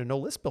information and no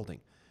list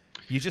building.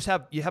 You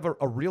have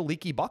a real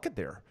leaky bucket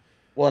there.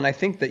 Well, and I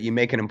think that you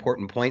make an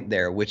important point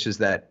there, which is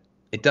that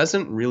it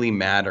doesn't really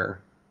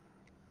matter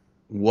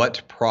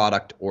what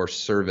product or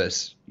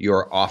service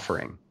you're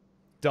offering.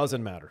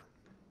 Doesn't matter.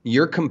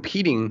 You're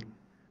competing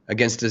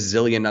against a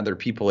zillion other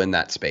people in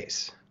that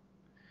space.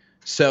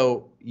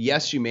 So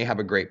yes, you may have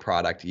a great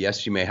product.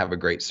 Yes, you may have a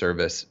great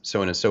service,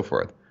 so on and so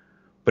forth.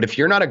 But if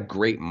you're not a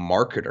great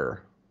marketer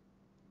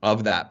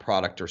of that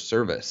product or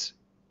service,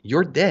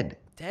 you're dead.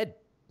 Dead.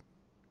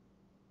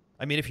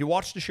 I mean, if you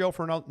watch the show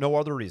for no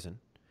other reason,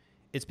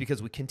 it's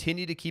because we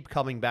continue to keep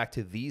coming back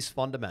to these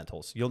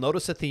fundamentals. You'll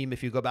notice a theme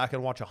if you go back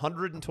and watch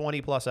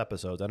 120 plus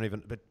episodes.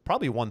 But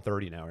probably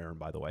 130 now, Aaron,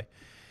 by the way.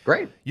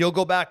 Great. You'll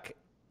go back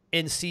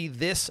and see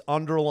this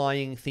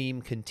underlying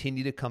theme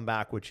continue to come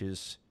back, which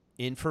is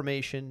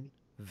information,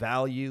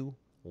 value,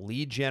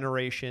 lead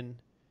generation,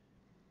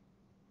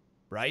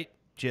 right?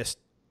 Just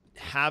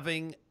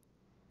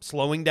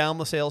slowing down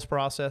the sales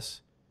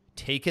process,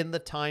 taken the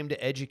time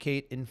to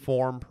educate,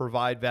 inform,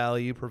 provide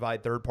value,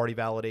 provide third-party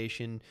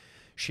validation,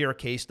 share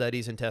case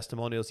studies and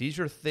testimonials. These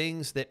are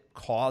things that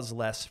cause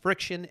less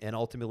friction and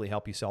ultimately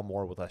help you sell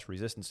more with less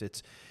resistance.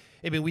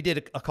 We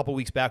did a couple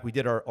weeks back, we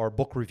did our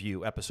book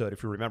review episode,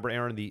 if you remember,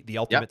 Aaron, the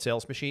Ultimate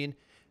Sales Machine.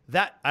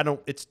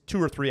 It's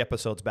 2 or 3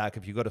 episodes back.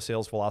 If you go to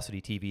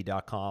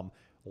salesvelocitytv.com,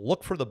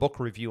 look for the book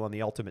review on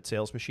the Ultimate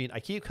Sales Machine. I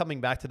keep coming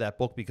back to that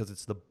book because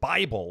it's the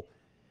Bible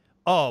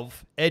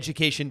of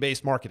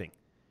education-based marketing.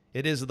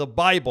 It is the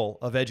Bible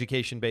of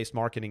education-based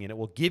marketing, and it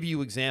will give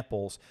you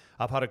examples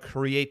of how to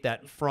create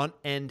that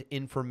front-end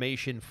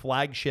information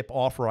flagship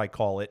offer, I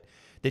call it,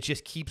 that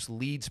just keeps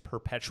leads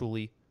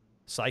perpetually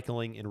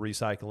cycling and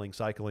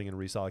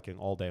recycling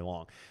all day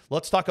long.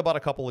 Let's talk about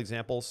a couple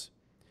examples.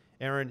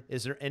 Aaron,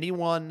 is there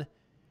anyone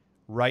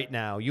right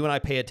now, you and I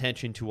pay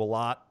attention to a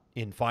lot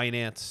in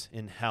finance,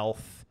 in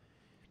health,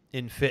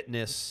 in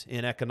fitness,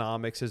 in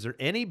economics. Is there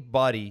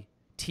anybody,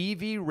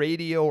 TV,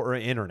 radio, or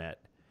internet,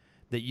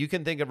 that you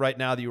can think of right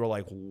now that you were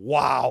like,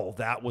 wow,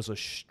 that was a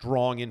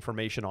strong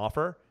information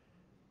offer?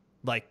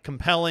 Like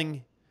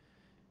compelling,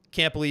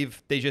 can't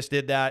believe they just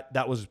did that.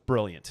 That was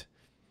brilliant.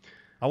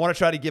 I want to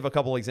try to give a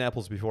couple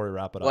examples before we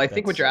wrap it up. Well, I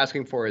think what you're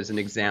asking for is an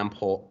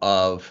example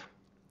of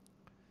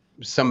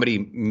somebody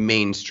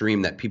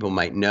mainstream that people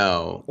might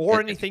know, or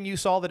anything you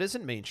saw that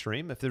isn't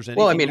mainstream. If there's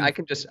anything, well, I mean, I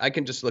can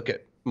just look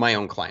at my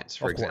own clients,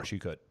 for example. Of course, you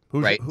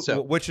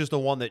could. Which is the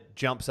one that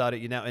jumps out at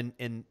you now?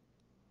 And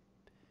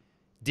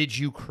did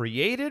you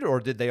create it, or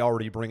did they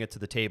already bring it to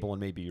the table and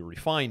maybe you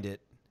refined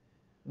it?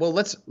 Well,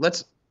 let's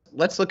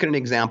look at an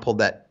example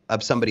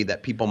of somebody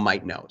that people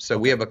might know. So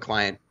we have a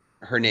client.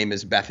 Her name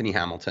is Bethany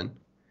Hamilton.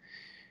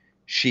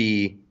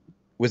 She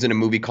was in a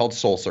movie called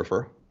Soul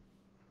Surfer.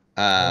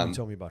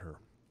 Tell me about her.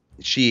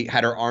 She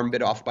had her arm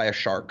bit off by a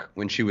shark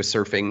when she was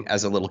surfing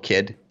as a little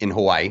kid in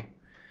Hawaii.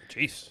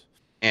 Jeez.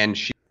 And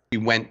she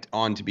went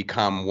on to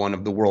become one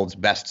of the world's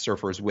best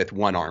surfers with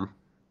one arm.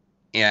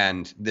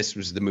 And this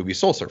was the movie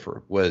Soul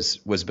Surfer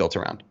was built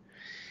around.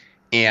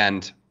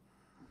 And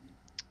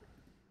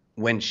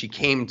when she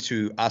came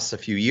to us a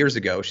few years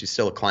ago, she's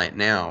still a client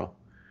now,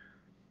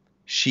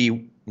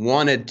 she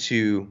wanted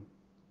to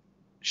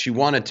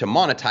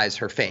monetize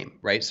her fame,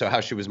 right? So how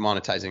she was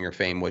monetizing her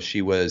fame was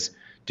she was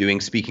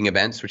doing speaking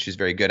events, which she's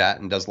very good at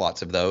and does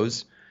lots of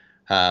those,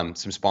 some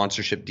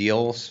sponsorship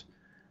deals,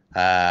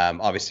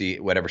 obviously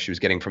whatever she was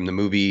getting from the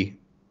movie,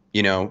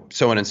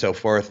 so on and so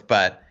forth.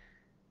 But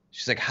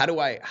she's like, how do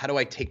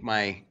I take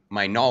my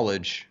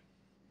knowledge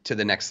to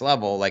the next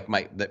level, like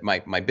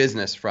my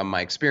business from my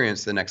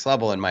experience to the next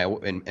level, and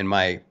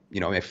my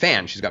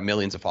fan. She's got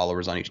millions of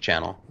followers on each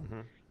channel.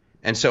 Mm-hmm.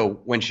 And so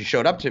when she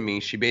showed up to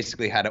me, she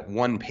basically had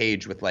one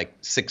page with like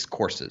 6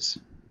 courses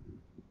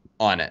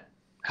on it.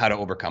 How to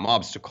overcome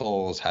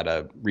obstacles, how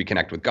to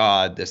reconnect with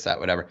God, this, that,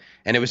 whatever.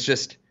 And it was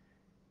just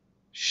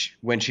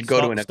when she'd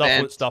go to an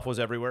event. Stuff was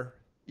everywhere.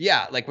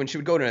 Yeah. Like when she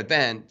would go to an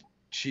event,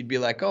 she'd be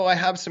like, oh, I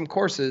have some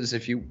courses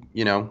if you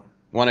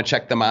want to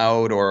check them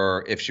out.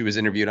 Or if she was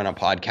interviewed on a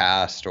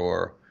podcast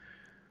or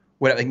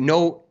whatever. Like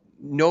no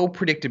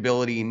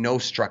predictability, no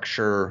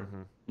structure,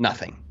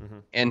 nothing. Mm-hmm.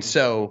 And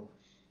so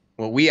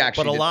what we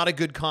actually But a lot of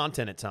good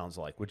content, it sounds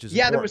like, which is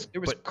important.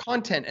 there was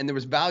content and there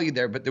was value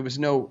there, but there was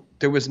no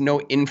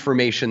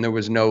information, there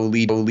was no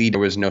lead, there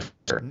was no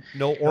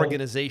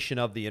organization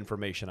of the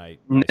information.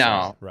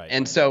 Right.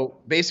 And so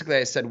basically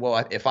I said,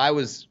 well, if I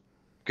was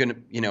gonna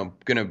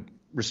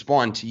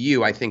respond to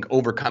you, I think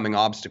overcoming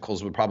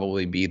obstacles would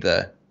probably be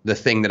the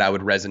thing that I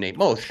would resonate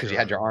most, because you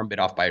had your arm bit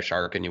off by a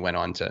shark and you went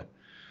on to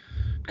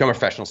become a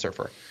professional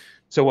surfer.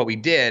 So what we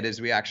did is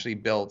we actually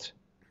built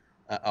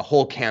a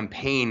whole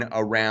campaign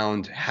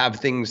around have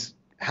things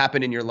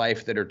happen in your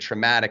life that are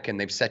traumatic and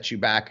they've set you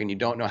back and you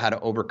don't know how to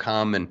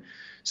overcome, and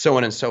so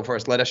on and so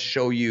forth. Let us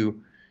show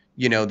you,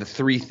 the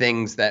 3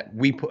 things that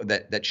we put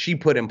that she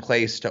put in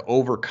place to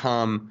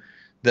overcome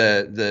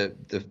the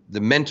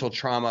mental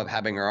trauma of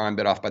having her arm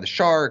bit off by the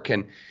shark.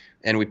 And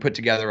we put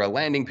together a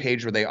landing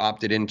page where they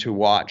opted in to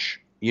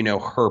watch,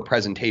 her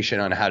presentation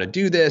on how to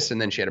do this.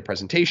 And then she had a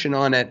presentation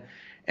on it.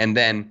 And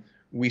then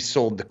we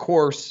sold the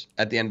course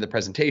at the end of the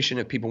presentation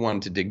if people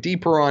wanted to dig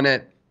deeper on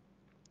it.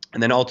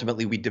 And then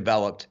ultimately we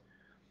developed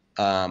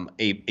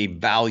a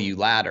value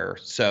ladder.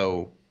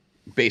 So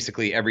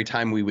basically every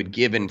time we would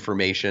give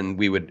information,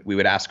 we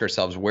would ask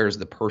ourselves, where's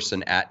the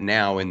person at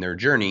now in their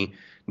journey?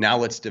 Now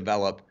let's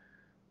develop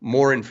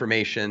more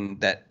information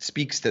that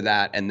speaks to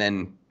that, and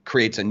then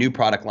creates a new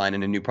product line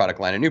and a new product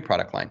line, a new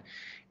product line.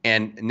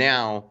 And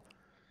now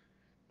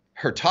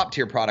her top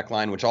tier product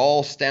line, which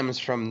all stems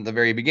from the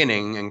very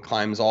beginning and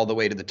climbs all the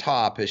way to the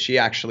top, is she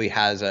actually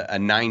has a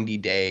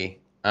 90-day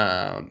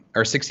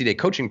or 60-day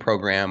coaching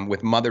program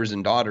with mothers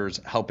and daughters,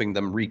 helping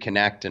them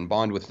reconnect and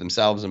bond with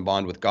themselves and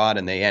bond with God.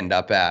 And they end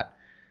up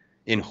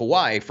in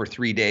Hawaii for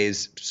 3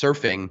 days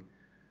surfing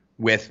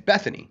with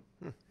Bethany.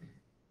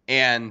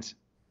 And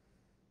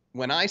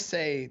when I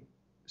say,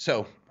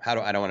 I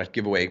don't want to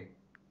give away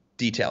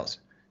details.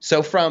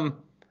 So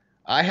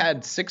I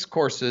had 6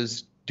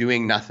 courses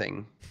doing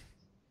nothing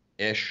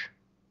ish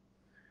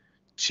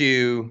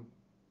to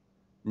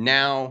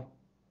now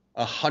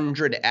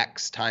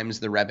 100x times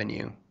the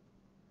revenue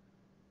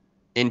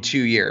in 2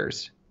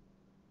 years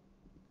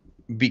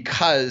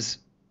because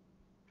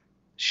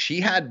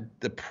she had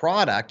the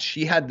product,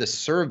 she had the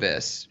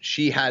service,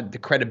 she had the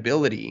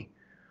credibility,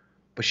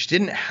 but she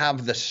didn't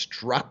have the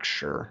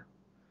structure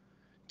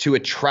to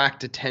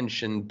attract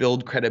attention,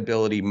 build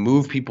credibility,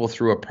 move people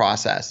through a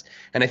process.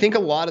 And I think a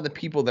lot of the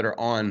people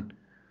that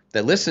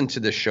listen to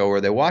this show or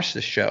they watch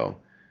this show,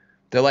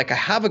 they're like, I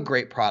have a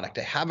great product,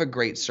 I have a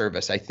great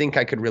service, I think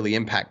I could really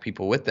impact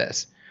people with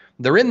this.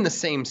 They're in the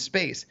same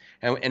space.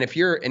 And if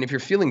you're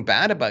feeling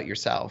bad about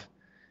yourself,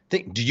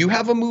 do you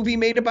have a movie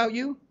made about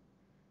you?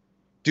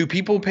 Do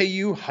people pay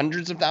you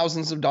hundreds of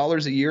thousands of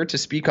dollars a year to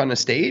speak on a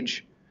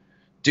stage?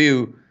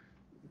 Do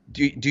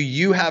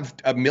you have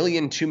 1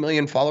 million, 2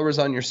 million followers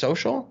on your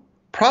social?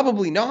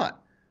 Probably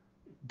not.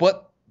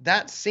 But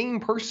that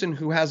same person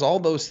who has all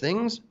those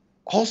things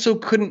also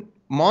couldn't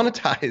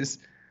monetize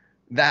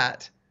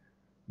that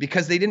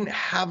because they didn't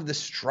have the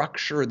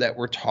structure that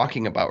we're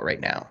talking about right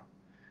now.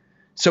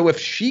 So if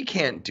she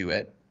can't do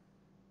it,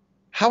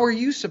 how are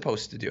you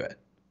supposed to do it?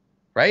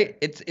 Right?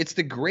 It's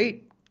the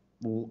great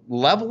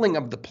leveling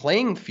of the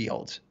playing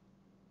field,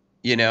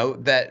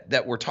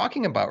 that we're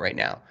talking about right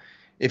now.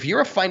 If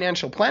you're a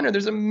financial planner,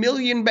 there's 1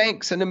 million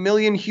banks and 1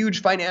 million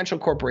huge financial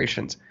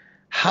corporations.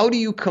 How do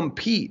you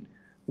compete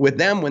with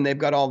them when they've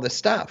got all this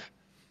stuff?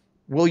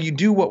 Well, you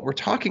do what we're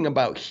talking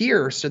about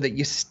here so that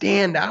you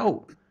stand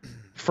out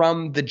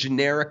from the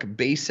generic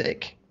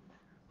basic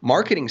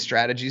marketing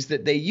strategies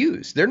that they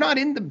use. They're not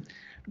in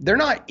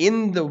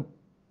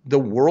the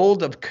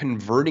world of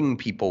converting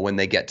people when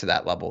they get to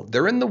that level.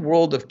 They're in the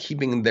world of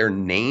keeping their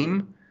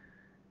name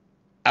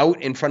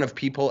out in front of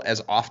people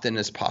as often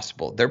as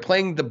possible. They're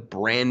playing the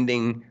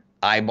branding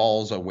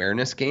eyeballs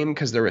awareness game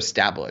because they're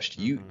established.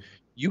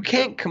 You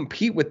can't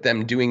compete with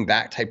them doing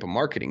that type of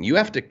marketing. You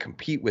have to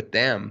compete with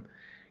them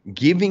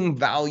giving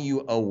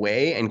value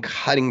away and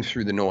cutting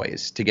through the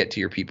noise to get to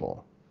your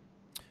people.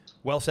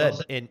 Well said.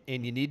 And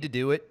you need to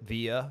do it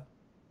via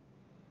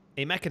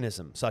a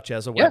mechanism such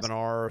as a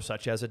webinar,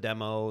 such as a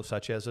demo,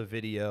 such as a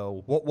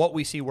video. What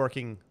we see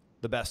working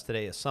the best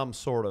today is some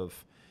sort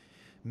of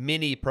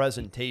mini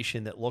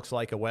presentation that looks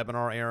like a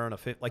webinar, Aaron,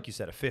 like you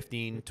said, a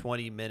 15,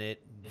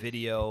 20-minute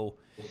video.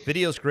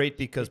 Video's great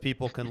because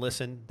people can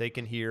listen, they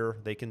can hear,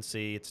 they can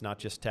see. It's not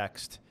just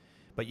text.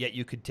 But yet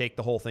you could take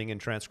the whole thing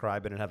and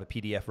transcribe it and have a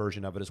PDF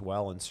version of it as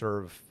well and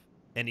serve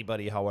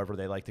anybody however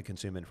they like to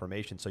consume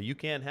information. So you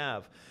can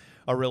have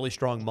a really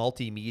strong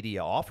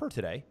multimedia offer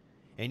today,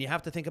 and you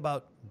have to think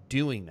about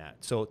doing that.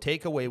 So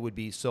takeaway would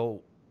be,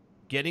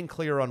 getting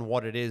clear on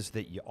what it is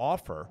that you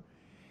offer,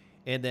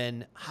 and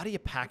then how do you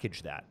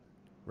package that,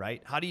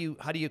 right? How do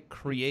you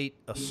create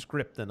a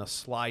script and a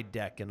slide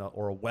deck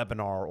or a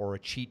webinar or a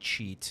cheat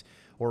sheet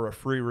or a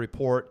free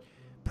report?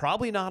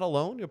 Probably not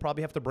alone. You'll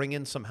probably have to bring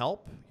in some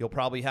help. You'll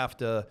probably have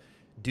to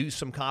do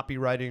some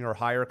copywriting or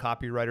hire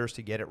copywriters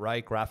to get it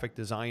right, graphic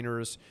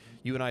designers.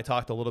 You and I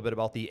talked a little bit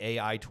about the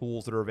AI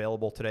tools that are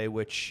available today,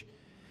 which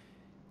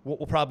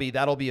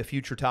that'll be a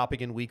future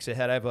topic in weeks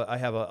ahead. I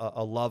have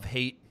a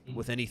love-hate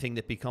with anything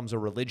that becomes a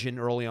religion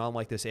early on,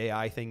 like this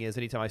AI thing is.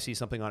 Anytime I see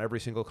something on every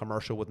single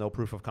commercial with no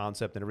proof of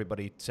concept and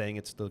everybody saying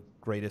it's the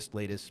greatest,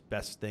 latest,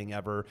 best thing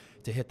ever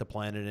to hit the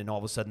planet, and all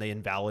of a sudden they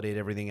invalidate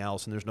everything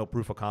else and there's no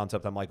proof of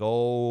concept, I'm like,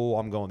 oh,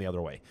 I'm going the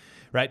other way,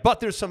 right? But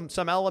there's some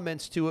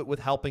elements to it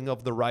with helping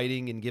of the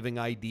writing and giving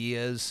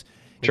ideas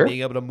and Sure.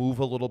 being able to move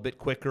a little bit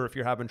quicker if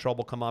you're having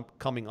trouble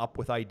coming up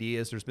with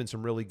ideas. There's been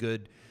some really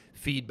good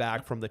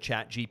feedback from the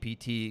chat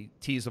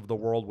GPTs of the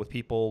world with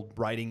people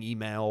writing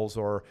emails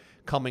or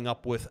coming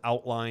up with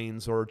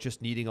outlines or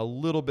just needing a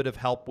little bit of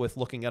help with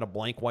looking at a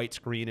blank white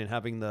screen and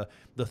having the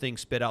thing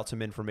spit out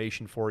some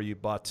information for you.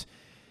 But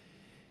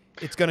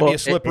it's going to be a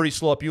slippery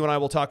slope. You and I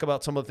will talk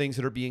about some of the things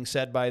that are being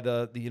said by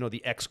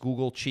the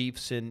ex-Google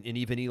chiefs and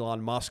even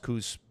Elon Musk,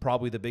 who's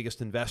probably the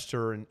biggest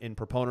investor and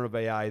proponent of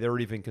AI. They're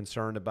even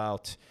concerned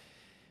about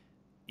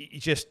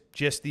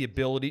just the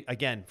ability,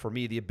 again, for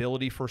me, the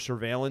ability for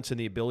surveillance and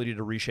the ability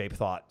to reshape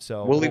thought.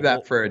 So we'll leave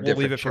that for a different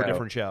We'll leave it show. for a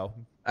different show.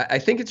 I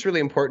think it's really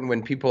important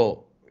when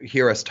people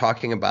hear us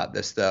talking about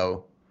this,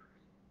 though,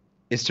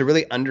 is to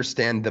really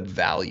understand the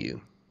value.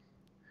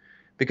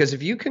 Because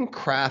if you can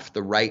craft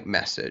the right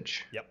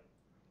message,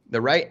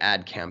 the right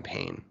ad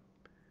campaign,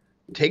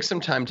 take some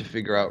time to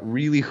figure out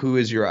really who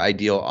is your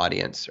ideal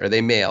audience. Are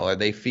they male? Are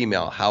they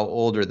female? How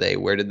old are they?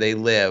 Where did they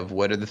live?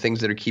 What are the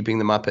things that are keeping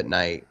them up at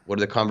night? What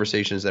are the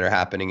conversations that are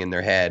happening in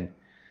their head?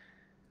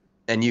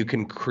 And you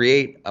can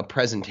create a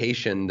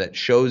presentation that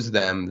shows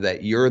them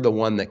that you're the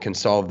one that can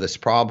solve this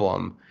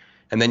problem.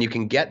 And then you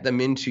can get them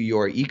into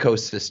your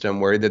ecosystem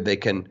where either they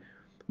can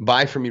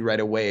buy from you right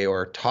away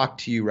or talk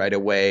to you right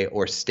away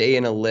or stay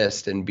in a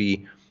list and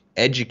be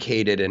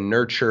educated and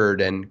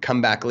nurtured and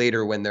come back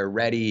later when they're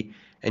ready.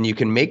 And you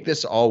can make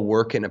this all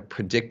work in a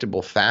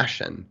predictable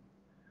fashion.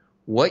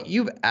 What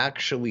you've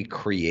actually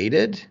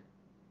created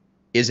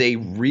is a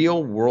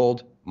real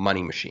world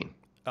money machine.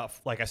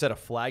 Like I said, a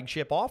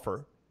flagship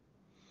offer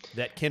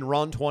that can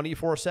run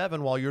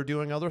 24/7 while you're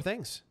doing other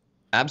things.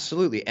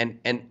 Absolutely. And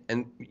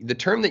the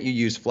term that you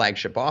use,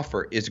 flagship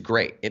offer, is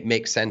great. It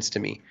makes sense to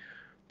me.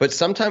 But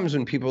sometimes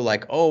when people are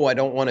like, oh, I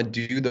don't want to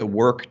do the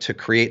work to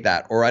create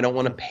that, or I don't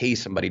want to pay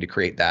somebody to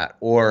create that,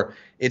 or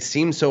it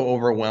seems so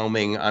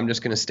overwhelming, I'm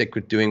just going to stick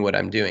with doing what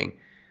I'm doing.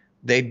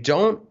 They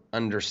don't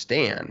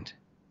understand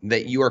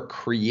that you are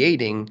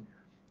creating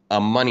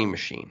a money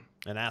machine.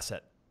 An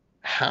asset.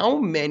 How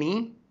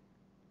many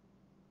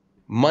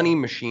money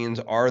machines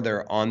are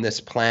there on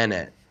this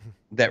planet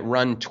that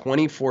run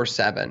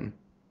 24/7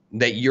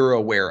 that you're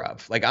aware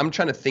of? Like, I'm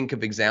trying to think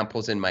of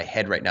examples in my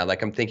head right now.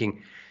 Like, I'm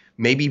thinking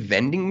maybe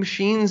vending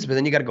machines, but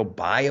then you got to go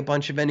buy a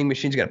bunch of vending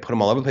machines. You got to put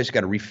them all over the place. You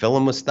got to refill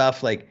them with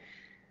stuff. Like,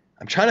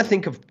 I'm trying to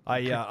think of.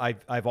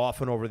 I've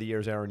often over the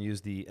years, Aaron,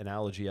 used the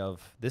analogy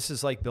of this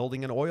is like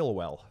building an oil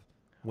well.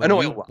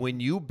 When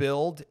you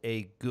build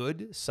a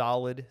good,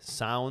 solid,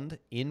 sound,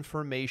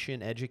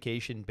 information,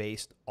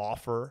 education-based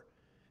offer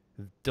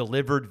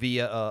delivered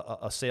via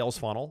a sales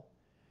funnel,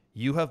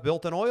 you have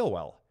built an oil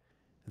well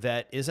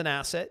that is an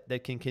asset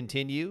that can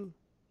continue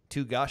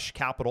to gush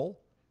capital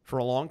for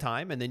a long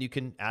time, and then you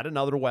can add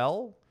another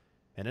well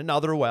and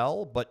another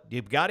well, but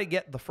you've got to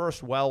get the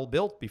first well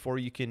built before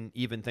you can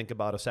even think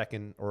about a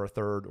second or a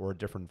third or a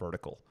different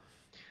vertical.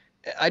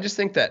 I just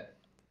think that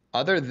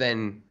other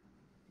than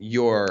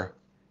your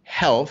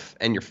health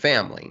and your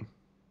family,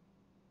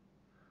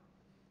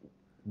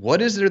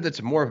 what is there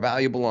that's more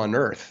valuable on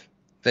earth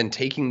than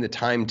taking the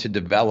time to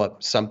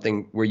develop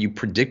something where you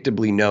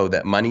predictably know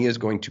that money is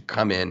going to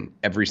come in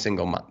every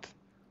single month?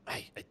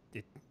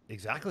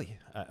 Exactly.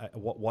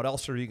 What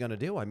else are you going to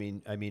do? I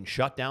mean,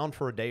 shut down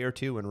for a day or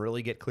two and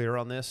really get clear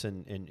on this,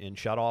 and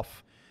shut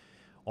off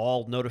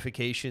all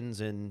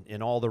notifications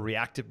and all the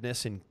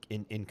reactiveness,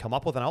 and come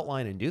up with an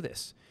outline and do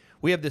this.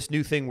 We have this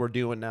new thing we're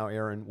doing now,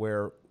 Aaron,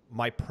 where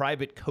my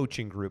private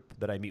coaching group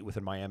that I meet with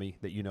in Miami,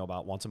 that you know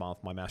about once a month,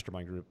 my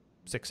mastermind group,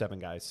 6-7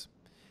 guys.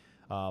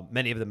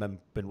 Many of them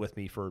have been with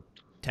me for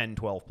 10,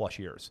 12 plus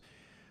years.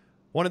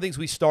 One of the things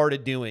we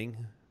started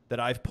doing that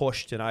I've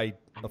pushed, and I,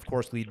 of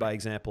course, lead by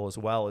example as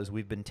well, is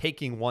we've been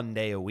taking one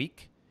day a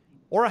week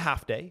or a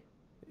half day,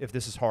 if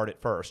this is hard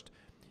at first,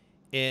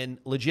 and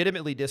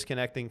legitimately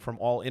disconnecting from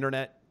all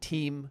internet,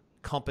 team,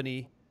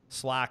 company,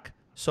 Slack,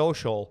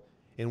 social,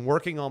 and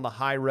working on the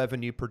high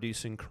revenue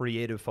producing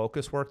creative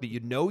focus work that you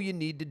know you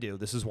need to do.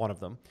 This is one of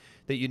them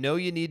that you know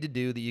you need to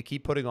do, that you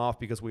keep putting off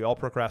because we all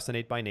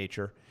procrastinate by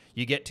nature.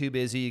 You get too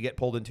busy, you get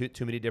pulled in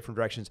too many different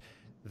directions.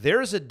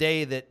 There's a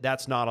day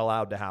that's not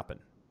allowed to happen.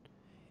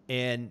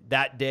 And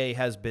that day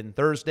has been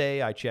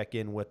Thursday. I check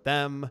in with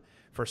them.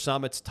 For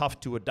some, it's tough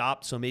to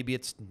adopt, so maybe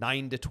it's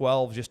 9 to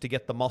 12 just to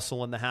get the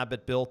muscle and the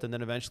habit built, and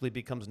then eventually it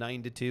becomes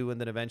 9 to 2, and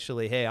then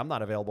eventually, hey, I'm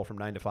not available from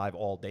 9 to 5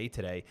 all day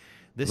today.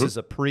 This is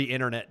a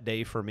pre-internet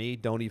day for me.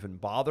 Don't even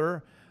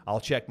bother. I'll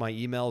check my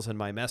emails and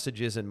my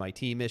messages and my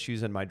team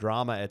issues and my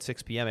drama at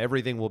 6 p.m.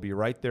 Everything will be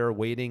right there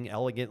waiting,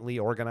 elegantly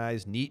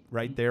organized, neat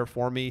right there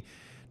for me.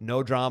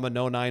 No drama,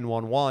 no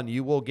 911.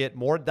 You will get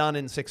more done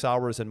in 6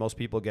 hours than most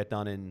people get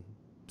done in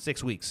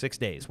 6 weeks, 6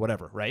 days,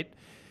 whatever, right?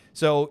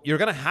 So you're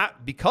going to have,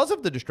 because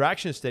of the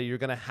distractions today, you're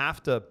going to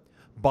have to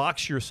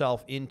box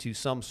yourself into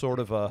some sort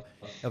of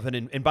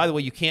and by the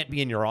way, you can't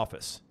be in your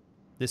office.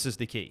 This is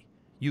the key.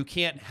 You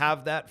can't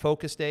have that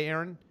focus day,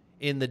 Aaron,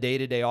 in the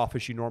day-to-day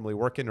office you normally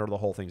work in, or the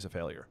whole thing's a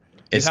failure.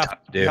 You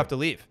have to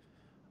leave.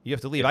 You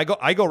have to leave.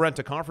 I go rent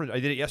a conference. I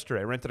did it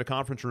yesterday. I rented a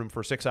conference room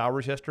for 6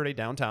 hours yesterday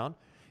downtown.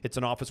 It's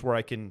an office where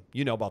I can,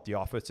 you know about the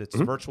office. It's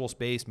virtual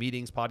space,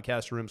 meetings,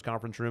 podcast rooms,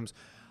 conference rooms.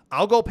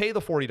 I'll go pay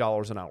the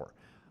 $40 an hour.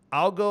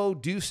 I'll go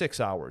do 6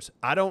 hours.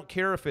 I don't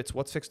care if it's,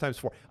 what's 6 times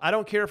 4? I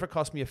don't care if it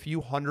costs me a few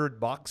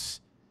 $100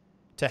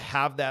 to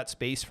have that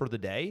space for the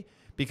day,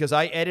 because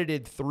I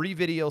edited 3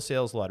 video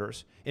sales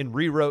letters and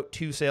rewrote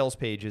 2 sales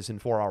pages in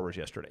 4 hours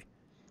yesterday.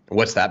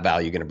 What's that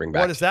value going to bring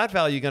back? What is that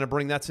value going to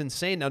bring? That's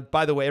insane. Now,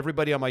 by the way,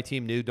 everybody on my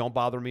team knew, don't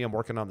bother me. I'm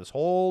working on this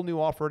whole new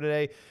offer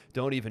today.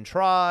 Don't even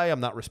try. I'm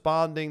not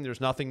responding.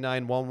 There's nothing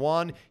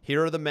 911.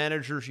 Here are the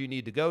managers you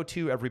need to go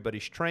to.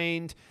 Everybody's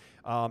trained.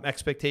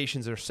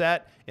 Expectations are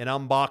set, and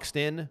I'm boxed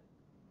in.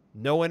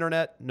 No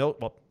internet.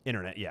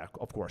 Internet, yeah,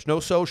 of course. No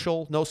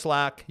social, no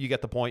Slack. You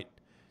get the point.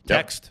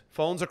 Text,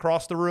 phones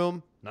across the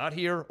room, not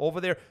here, over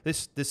there.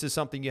 This is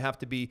something you have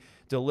to be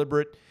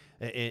deliberate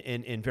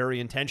and very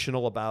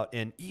intentional about.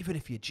 And even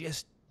if you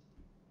just,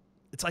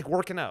 it's like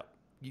working out.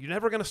 You're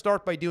never going to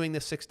start by doing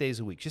this 6 days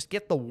a week. Just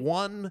get the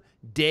one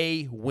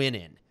day win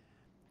in.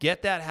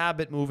 Get that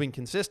habit moving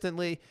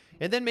consistently,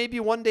 and then maybe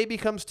one day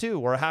becomes 2,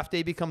 or a half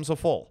day becomes a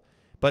full.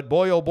 But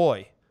boy, oh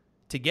boy,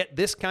 to get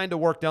this kind of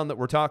work done that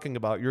we're talking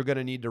about, you're going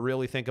to need to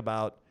really think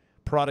about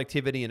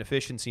productivity and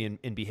efficiency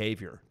and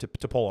behavior to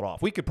pull it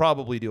off. We could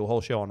probably do a whole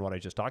show on what I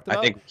just talked about.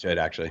 I think we should,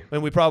 actually.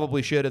 And we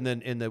probably should. And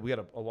then we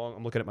got a long,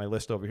 I'm looking at my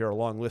list over here, a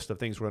long list of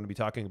things we're going to be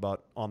talking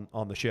about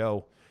on the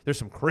show. There's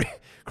some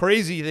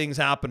crazy things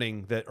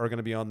happening that are going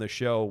to be on this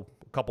show.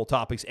 A couple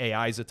topics.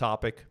 AI is a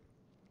topic.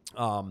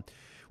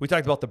 We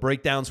talked about the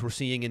breakdowns we're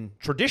seeing in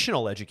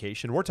traditional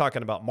education. We're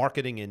talking about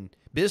marketing and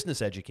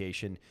business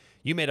education.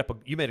 You made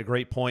a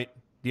great point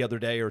the other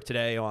day or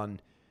today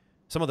on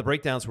some of the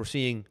breakdowns we're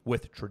seeing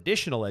with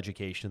traditional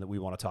education that we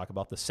want to talk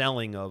about, the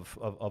selling of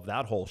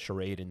that whole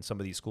charade in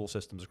some of these school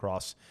systems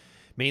across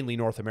mainly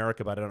North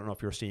America, but I don't know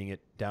if you're seeing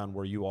it down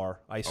where you are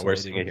isolated. We're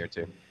seeing it here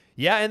too.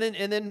 Yeah,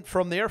 and then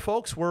from there,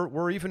 folks,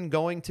 we're even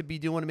going to be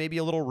doing maybe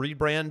a little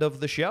rebrand of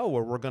the show,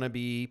 where we're going to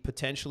be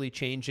potentially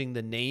changing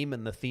the name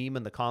and the theme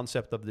and the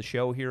concept of the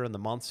show here in the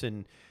months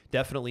and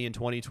definitely in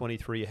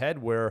 2023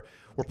 ahead, where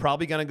we're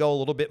probably going to go a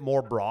little bit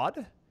more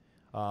broad,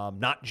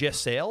 not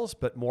just sales,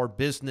 but more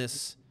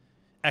business,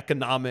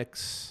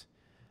 economics,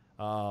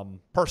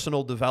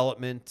 personal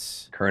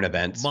development, current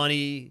events,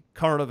 money,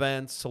 current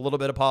events, a little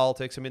bit of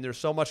politics. I mean, there's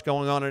so much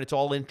going on, and it's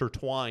all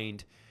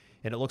intertwined.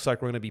 And it looks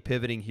like we're going to be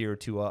pivoting here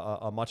to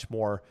a much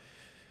more,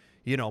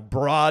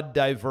 broad,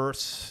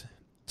 diverse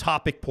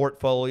topic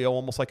portfolio,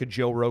 almost like a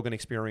Joe Rogan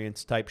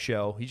Experience type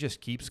show. He just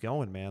keeps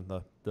going, man.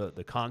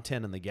 The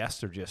content and the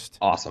guests are just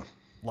awesome.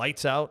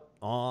 Lights out,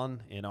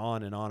 on and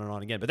on and on and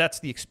on again. But that's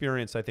the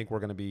experience I think we're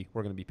going to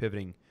be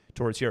pivoting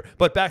towards here.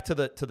 But back to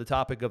the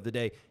topic of the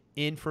day: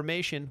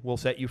 information will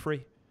set you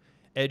free.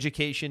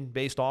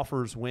 Education-based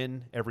offers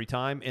win every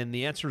time, and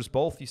the answer is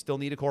both. You still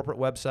need a corporate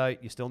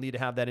website. You still need to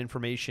have that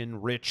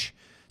information-rich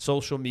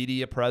social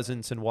media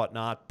presence and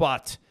whatnot.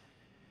 But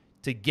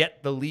to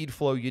get the lead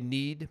flow you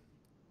need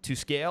to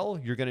scale,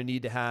 you're going to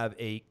need to have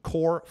a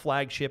core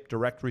flagship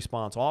direct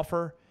response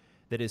offer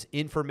that is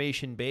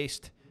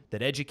information-based,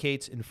 that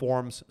educates,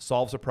 informs,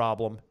 solves a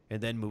problem,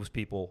 and then moves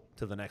people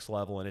to the next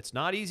level. And it's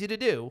not easy to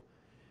do,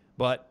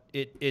 but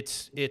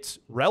it's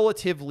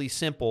relatively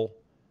simple,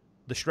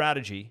 the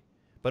strategy.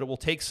 But it will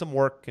take some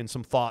work and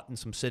some thought and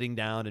some sitting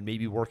down and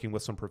maybe working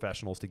with some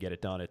professionals to get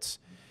it done. It's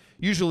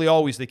usually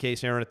always the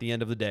case, Aaron, at the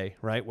end of the day,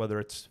 right? Whether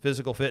it's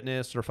physical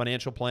fitness or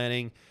financial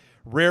planning,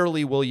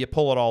 rarely will you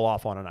pull it all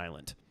off on an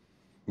island.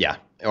 Yeah,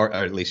 or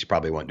at least you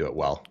probably won't do it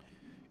well.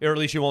 Or at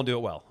least you won't do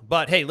it well.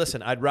 But, hey,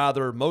 listen, I'd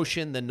rather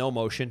motion than no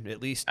motion.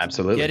 At least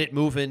absolutely get it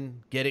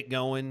moving, get it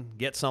going,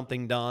 get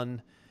something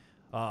done.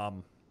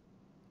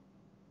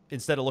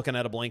 Instead of looking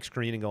at a blank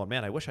screen and going,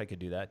 man, I wish I could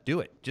do that. Do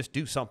it. Just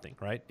do something,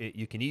 right?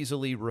 You can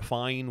easily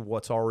refine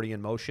what's already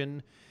in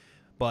motion,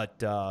 but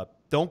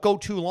don't go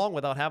too long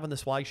without having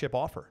this flagship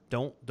offer.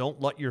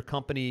 Don't let your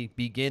company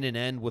begin and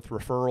end with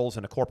referrals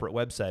and a corporate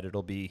website.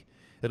 It'll be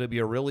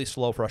a really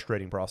slow,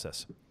 frustrating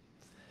process.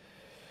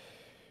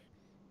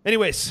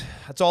 Anyways,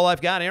 that's all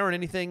I've got. Aaron,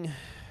 anything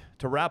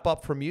to wrap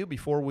up from you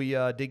before we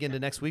dig into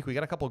next week? We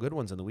got a couple of good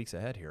ones in the weeks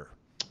ahead here.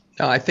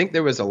 No, I think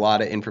there was a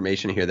lot of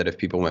information here that if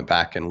people went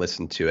back and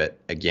listened to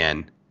it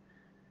again,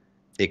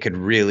 it could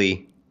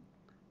really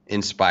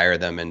inspire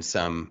them, and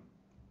some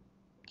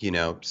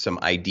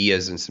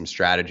ideas and some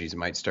strategies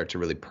might start to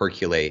really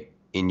percolate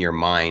in your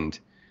mind.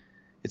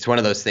 It's one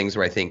of those things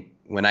where I think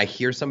when I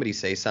hear somebody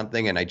say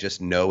something and I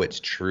just know it's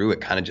true,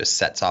 it kind of just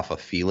sets off a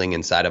feeling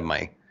inside of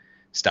my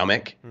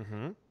stomach.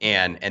 Mm-hmm.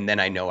 And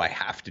then I know I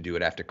have to do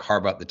it. I have to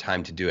carve out the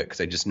time to do it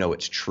because I just know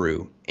it's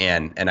true.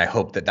 And I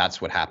hope that that's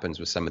what happens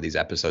with some of these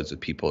episodes with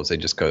people, is they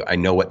just go, I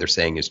know what they're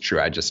saying is true.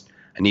 I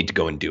need to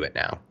go and do it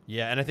now.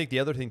 Yeah. And I think the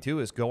other thing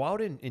too is go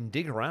out and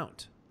dig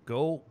around.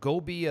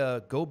 Go be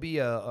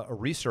a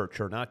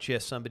researcher, not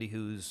just somebody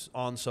who's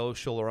on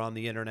social or on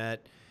the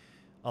internet,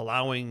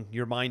 allowing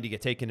your mind to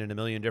get taken in a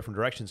million different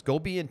directions. Go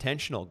be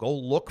intentional. Go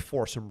look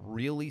for some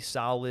really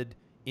solid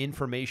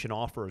information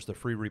offers, the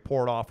free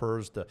report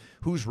offers, the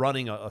who's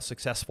running a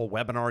successful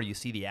webinar. You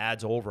see the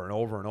ads over and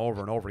over and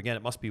over and over again.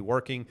 It must be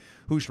working.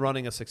 Who's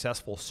running a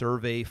successful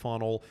survey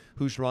funnel?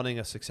 Who's running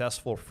a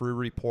successful free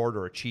report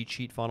or a cheat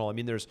sheet funnel? I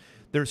mean, there's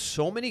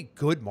so many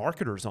good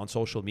marketers on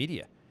social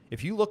media.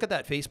 If you look at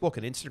that Facebook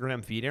and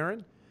Instagram feed,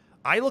 Aaron,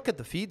 I look at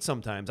the feed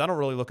sometimes. I don't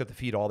really look at the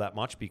feed all that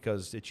much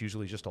because it's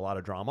usually just a lot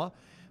of drama.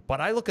 But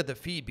I look at the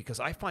feed because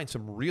I find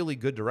some really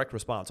good direct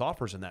response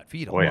offers in that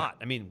feed a lot.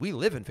 I mean, we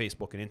live in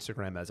Facebook and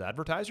Instagram as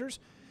advertisers,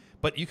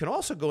 but you can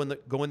also go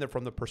in there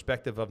from the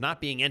perspective of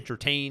not being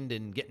entertained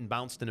and getting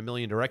bounced in a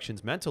million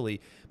directions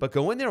mentally, but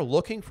go in there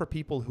looking for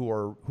people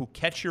who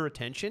catch your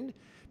attention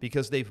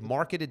because they've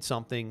marketed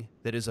something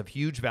that is of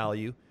huge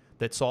value,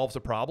 that solves a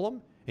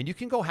problem, and you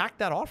can go hack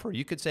that offer.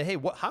 You could say, hey,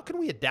 how can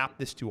we adapt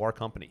this to our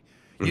company?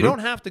 Mm-hmm. You don't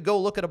have to go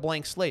look at a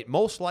blank slate.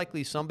 Most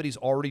likely somebody's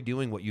already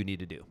doing what you need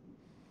to do.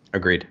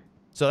 Agreed.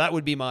 So that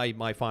would be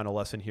my final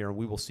lesson here, and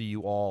we will see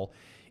you all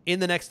in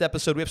the next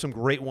episode. We have some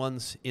great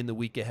ones in the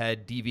week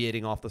ahead,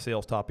 deviating off the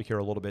sales topic here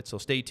a little bit. So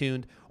stay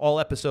tuned. All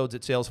episodes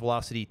at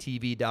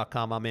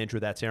salesvelocitytv.com. I'm Andrew.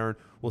 That's Aaron.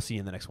 We'll see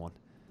you in the next one.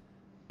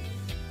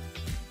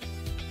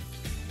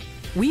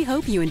 We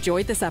hope you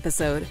enjoyed this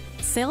episode.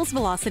 Sales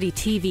Velocity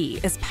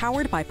TV is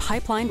powered by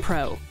Pipeline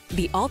Pro,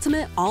 the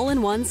ultimate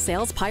all-in-one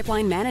sales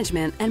pipeline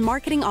management and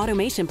marketing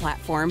automation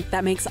platform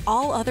that makes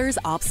all others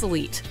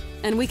obsolete.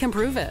 And we can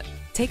prove it.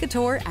 Take a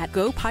tour at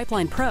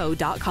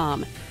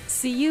gopipelinepro.com.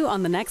 See you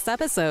on the next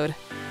episode.